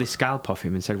they cut the scalp off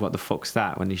him and said, "What the fuck's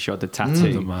that?" When he showed the The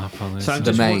tattoo. map on this. So I'm The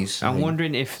just maze, I I'm think.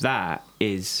 wondering if that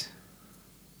is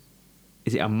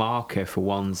it a marker for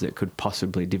ones that could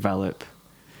possibly develop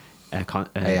a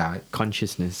AI.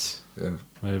 consciousness. Yeah.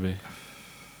 Maybe.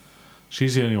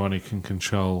 She's the only one who can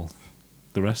control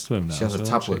the rest of them now. She has a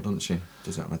so, tablet, doesn't she?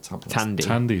 Does it on a tablet? Tandy.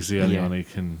 Tandy's the only Yeah. one who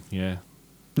can, yeah.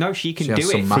 No, she can She has do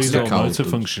some it. master Freeze all code. motor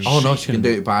functions. Oh no, she can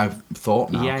do it by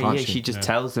thought now, Yeah, can't yeah. she? She just Yeah.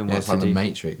 tells them Yeah, what it's to like do. the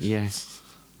Matrix. Yeah,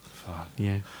 Fuck.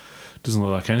 yeah. Doesn't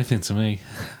look like anything to me.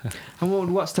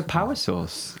 And what's the power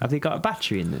source? Have they got a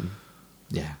battery in them?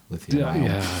 Yeah, lithium Yeah, ion.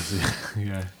 yeah,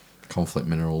 yeah. Conflict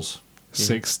minerals.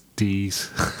 6 Ds.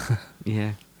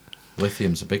 Yeah,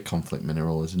 Lithium's a big conflict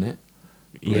mineral, isn't it?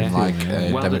 yeah. In like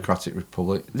yeah. Well, Democratic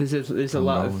Republic. There's a Congo.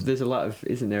 lot of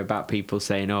isn't there about people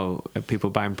saying people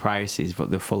buying Priuses but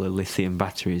they're full of lithium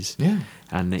batteries. Yeah.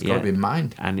 And It's got to be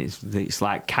mined. and it's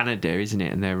like Canada, isn't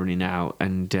it? And they're running out,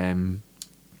 and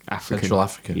Africa, Central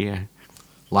Africa. yeah,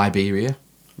 Liberia.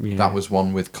 yeah. That was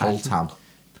one with coltan.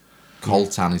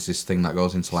 Coltan is this thing that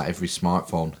goes into like every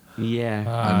smartphone. yeah.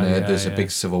 And yeah, there's a yeah.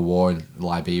 big civil war in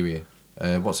Liberia.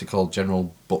 What's it called?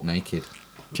 General Butt Naked.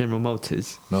 General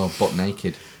Motors. No, Butt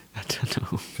Naked. I don't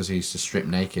know. Because he used to strip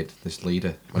naked, this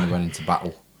leader, when he went into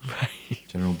battle. Right.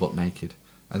 General Butt Naked.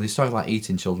 And they started like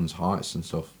eating children's hearts and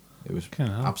stuff. It was Fucking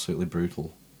hell. absolutely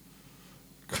brutal.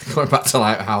 Going back to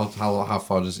like how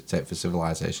far does it take for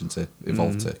civilization to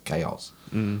evolve to chaos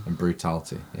and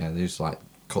brutality? Yeah, they just like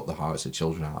cut the hearts of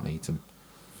children out and eat them.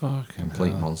 Fucking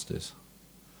Complete hell. monsters.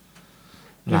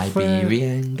 If we're-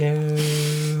 Liberian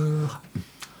girl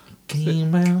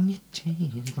came round, you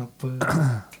changed my world.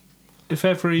 If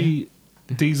every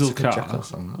diesel It's a good car Jackass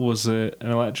song, that. was an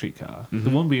electric car, there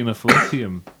wouldn't be enough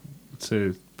lithium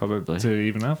to Probably.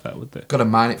 even have that, would there? Got to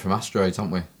mine it from asteroids,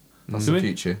 haven't we? That's Do the we?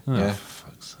 future. Oh, Yeah, for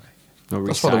fuck's sake. Or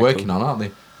that's what they're recycle. working on, aren't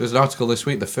they? There's an article this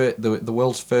week. The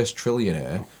world's first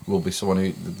trillionaire will be someone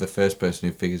who the first person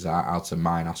who figures out how to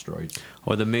mine asteroids.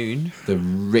 Or the moon. The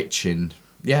rich in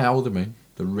older moon.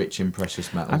 The rich in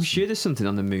precious metals. I'm sure there's something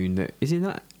on the moon that is there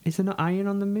not iron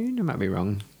on the moon? I might be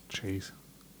wrong. Jeez.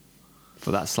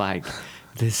 But that's like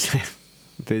there's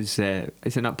is there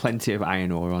not plenty of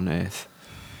iron ore on Earth?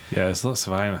 Yeah, there's lots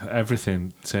of iron.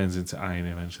 Everything turns into iron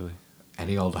eventually.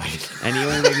 Any old iron. Any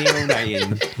old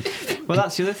iron. Well,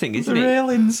 that's the other thing, isn't it?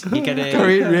 railings. You get a-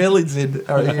 Carry railings in.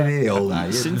 Any old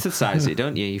iron. Synthesize it,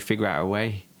 don't you? You figure out a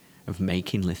way of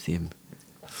making lithium.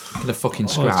 Get a fucking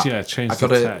Well, scrap. yeah, change I got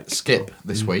the a tech. skip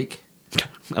this week.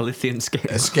 A lithium scale.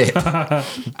 A skip.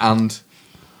 And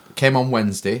came on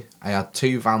Wednesday. I had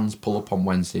 2 vans pull up on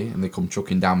Wednesday and they come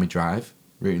trucking down my drive,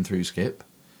 routing through skip.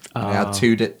 And I had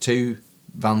two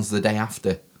vans the day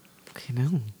after. Fucking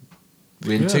hell.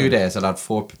 In Yeah. 2 days, I'd had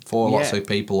four lots Yeah. of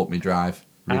people up my drive,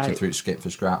 routing I- through skip for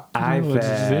scrap. I've, What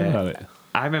did you do about it?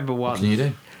 I remember What can you one.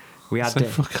 do? We had Say,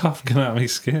 fuck off, get out of me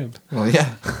skip. Well,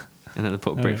 yeah. and then they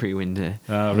put a brick through your window.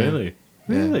 Oh, really?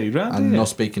 Really? Yeah. Round And here? not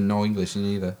speaking no English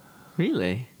either.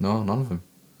 Really? No, none of them.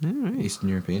 All right. Eastern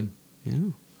European.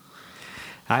 Yeah.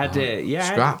 I had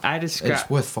Scrap. I had a scrap. It's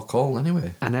worth fuck all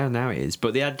anyway. I know now it is,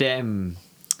 but they had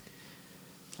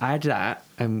I had that,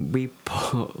 and we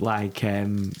put like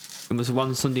it was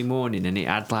one Sunday morning, and it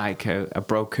had like a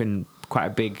broken, quite a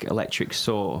big electric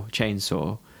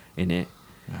chainsaw in it,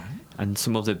 and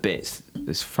some other bits.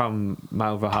 It's from my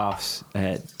other half's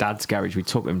dad's garage. We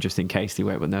took them just in case they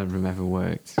worked, but none of them ever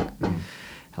worked.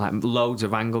 Like loads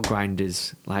of angle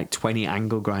grinders, like 20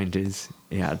 angle grinders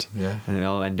he had. Yeah. And they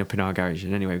all ended up in our garage.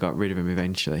 And anyway, got rid of them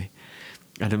eventually.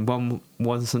 And then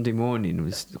one Sunday morning, it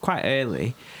was quite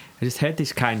early, I just heard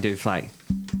this kind of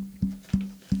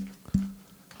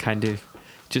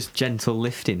just gentle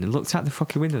lifting, and looked out the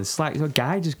fucking window. It's like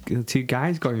two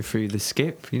guys going through the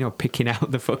skip, picking out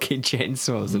the fucking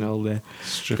chainsaws and all the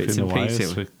Stripping bits the and wires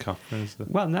pieces. with copper and stuff.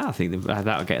 Well, no, I think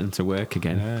that'll get them to work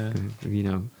again.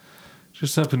 Yeah.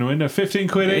 Just open the window. 15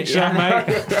 quid each, Yeah.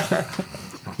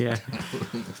 mate. Yeah.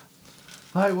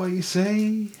 Like what you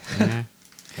say.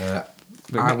 Yeah.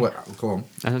 Go on.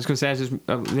 And I was going to say,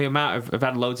 the amount of I've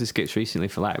had loads of skips recently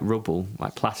for like rubble,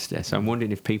 like plaster. So I'm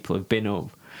wondering if people have been up,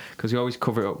 because we always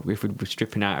cover it up if we're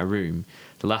stripping out a room.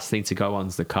 The last thing to go on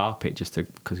is the carpet, just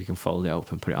because you can fold it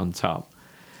up and put it on top.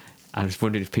 I just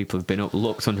wondered if people have been up,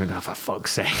 looked under and gone, for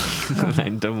fuck's sake, and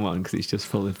then done one because it's just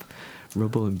full of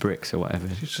rubble and bricks or whatever.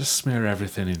 You just smear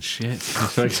everything in shit.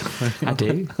 I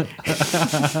do.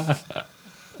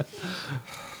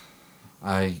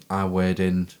 I weighed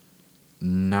in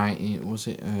 90, was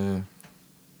it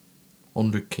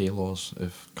 100 kilos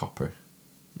of copper,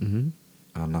 Mm-hmm.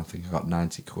 and I think I got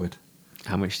 90 quid.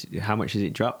 How much has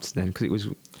it dropped then? Because it was...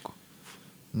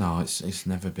 No, it's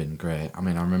never been great. I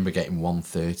mean, I remember getting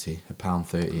 £1.30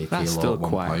 a That's kilo still at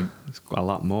one point. it's quite a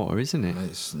lot more, isn't it?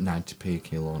 It's 90p a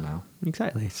kilo now.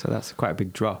 Exactly. So that's quite a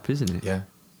big drop, isn't it? Yeah.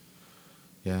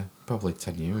 Yeah, probably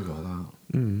 10 years ago,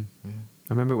 that. Mm. Yeah.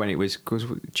 I remember when it was... Because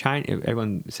China,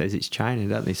 everyone says it's China,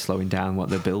 don't they? Slowing down what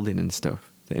they're building and stuff.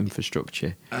 The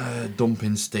infrastructure.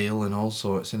 Dumping steel and all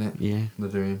sorts, in it. Yeah. They're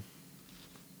doing.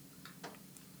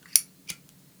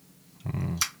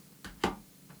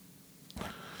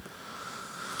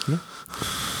 Yeah.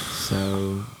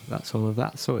 So that's all of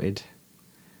that sorted.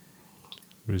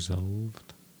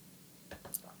 Resolved.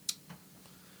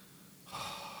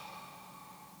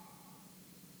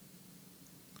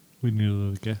 We need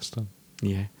another guest on.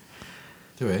 Yeah.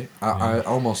 Do we? I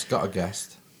almost got a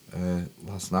guest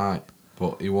last night,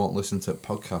 but he won't listen to the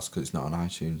podcast because it's not on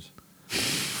iTunes.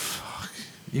 Fuck.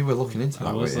 You were looking into that,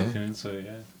 I was weren't looking you? into it,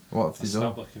 yeah. What have you done?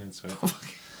 Stop looking into it.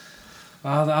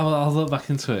 I'll look back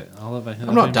into it.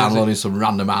 I'm not downloading some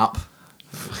random app.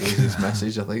 Here's his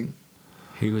message, I think.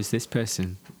 Who was this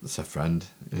person? It's a friend.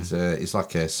 He's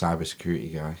like a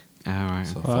cybersecurity guy. All right.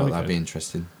 So I Oh, thought okay. that'd be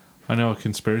interesting. I know a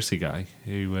conspiracy guy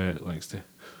who likes to...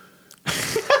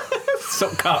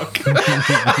 Suck cock.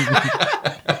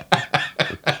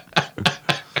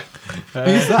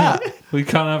 Who's that? We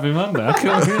can't have him on now,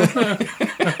 can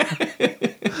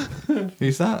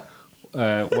Who's that? we?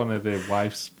 One of the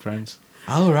wife's friends.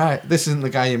 Oh, right. This isn't the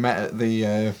guy you met at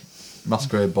the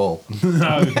masquerade ball.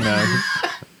 No.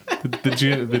 The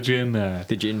gin... The gin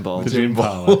ball. The gin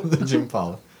parlour. The gym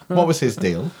parlour. What was his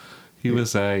deal? He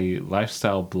was a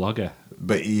lifestyle blogger.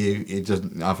 But he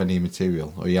doesn't have any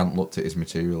material, or he hadn't looked at his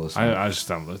material or something. I just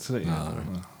haven't looked at it yet. Oh,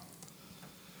 right.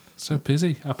 So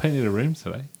busy. I painted a room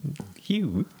today.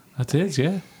 You? I did,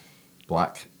 yeah.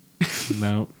 Black.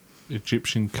 No,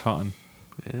 Egyptian cotton.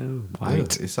 Oh,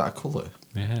 White. Is that a colour?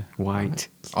 Yeah. white.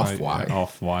 It's Off-white.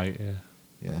 Off-white, yeah.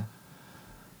 Yeah.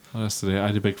 What else did I do? I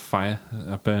had a big fire.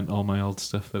 I burnt all my old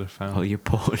stuff that I found. Oh, you're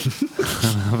porn.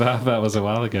 that was a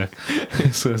while ago.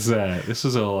 This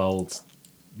was all old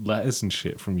letters and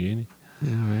shit from uni.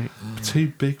 All right. 2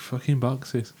 big fucking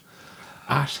boxes.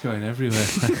 Ash going everywhere.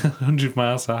 100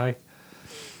 miles high.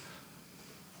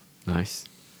 Nice.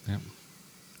 Yep.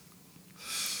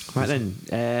 Right then.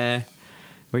 Are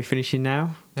we finishing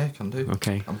now? Yeah, can do.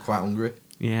 Okay. I'm quite hungry.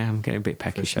 Yeah, I'm getting a bit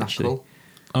peckish actually.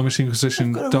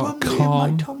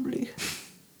 AmishInquisition.com.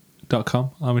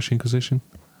 AmishInquisition.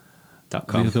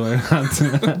 .com. The other way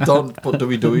around. Don't put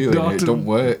WW in it. It don't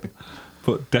work.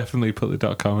 But definitely put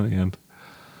the .com at the end.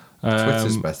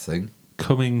 Twitter's the best thing.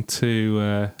 Coming to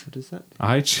What is that?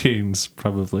 iTunes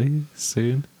probably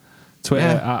soon. Twitter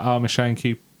Yeah. at Amish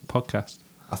Yankee Podcast.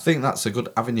 I think that's a good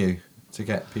avenue to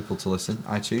get people to listen.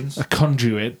 iTunes. A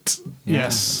conduit. Yeah.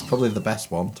 Yes. Probably the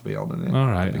best one, to be honest. Isn't it? All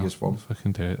right. The biggest I'll one.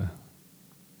 fucking do it then.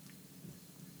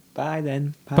 Bye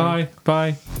then. Bye.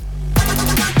 Bye.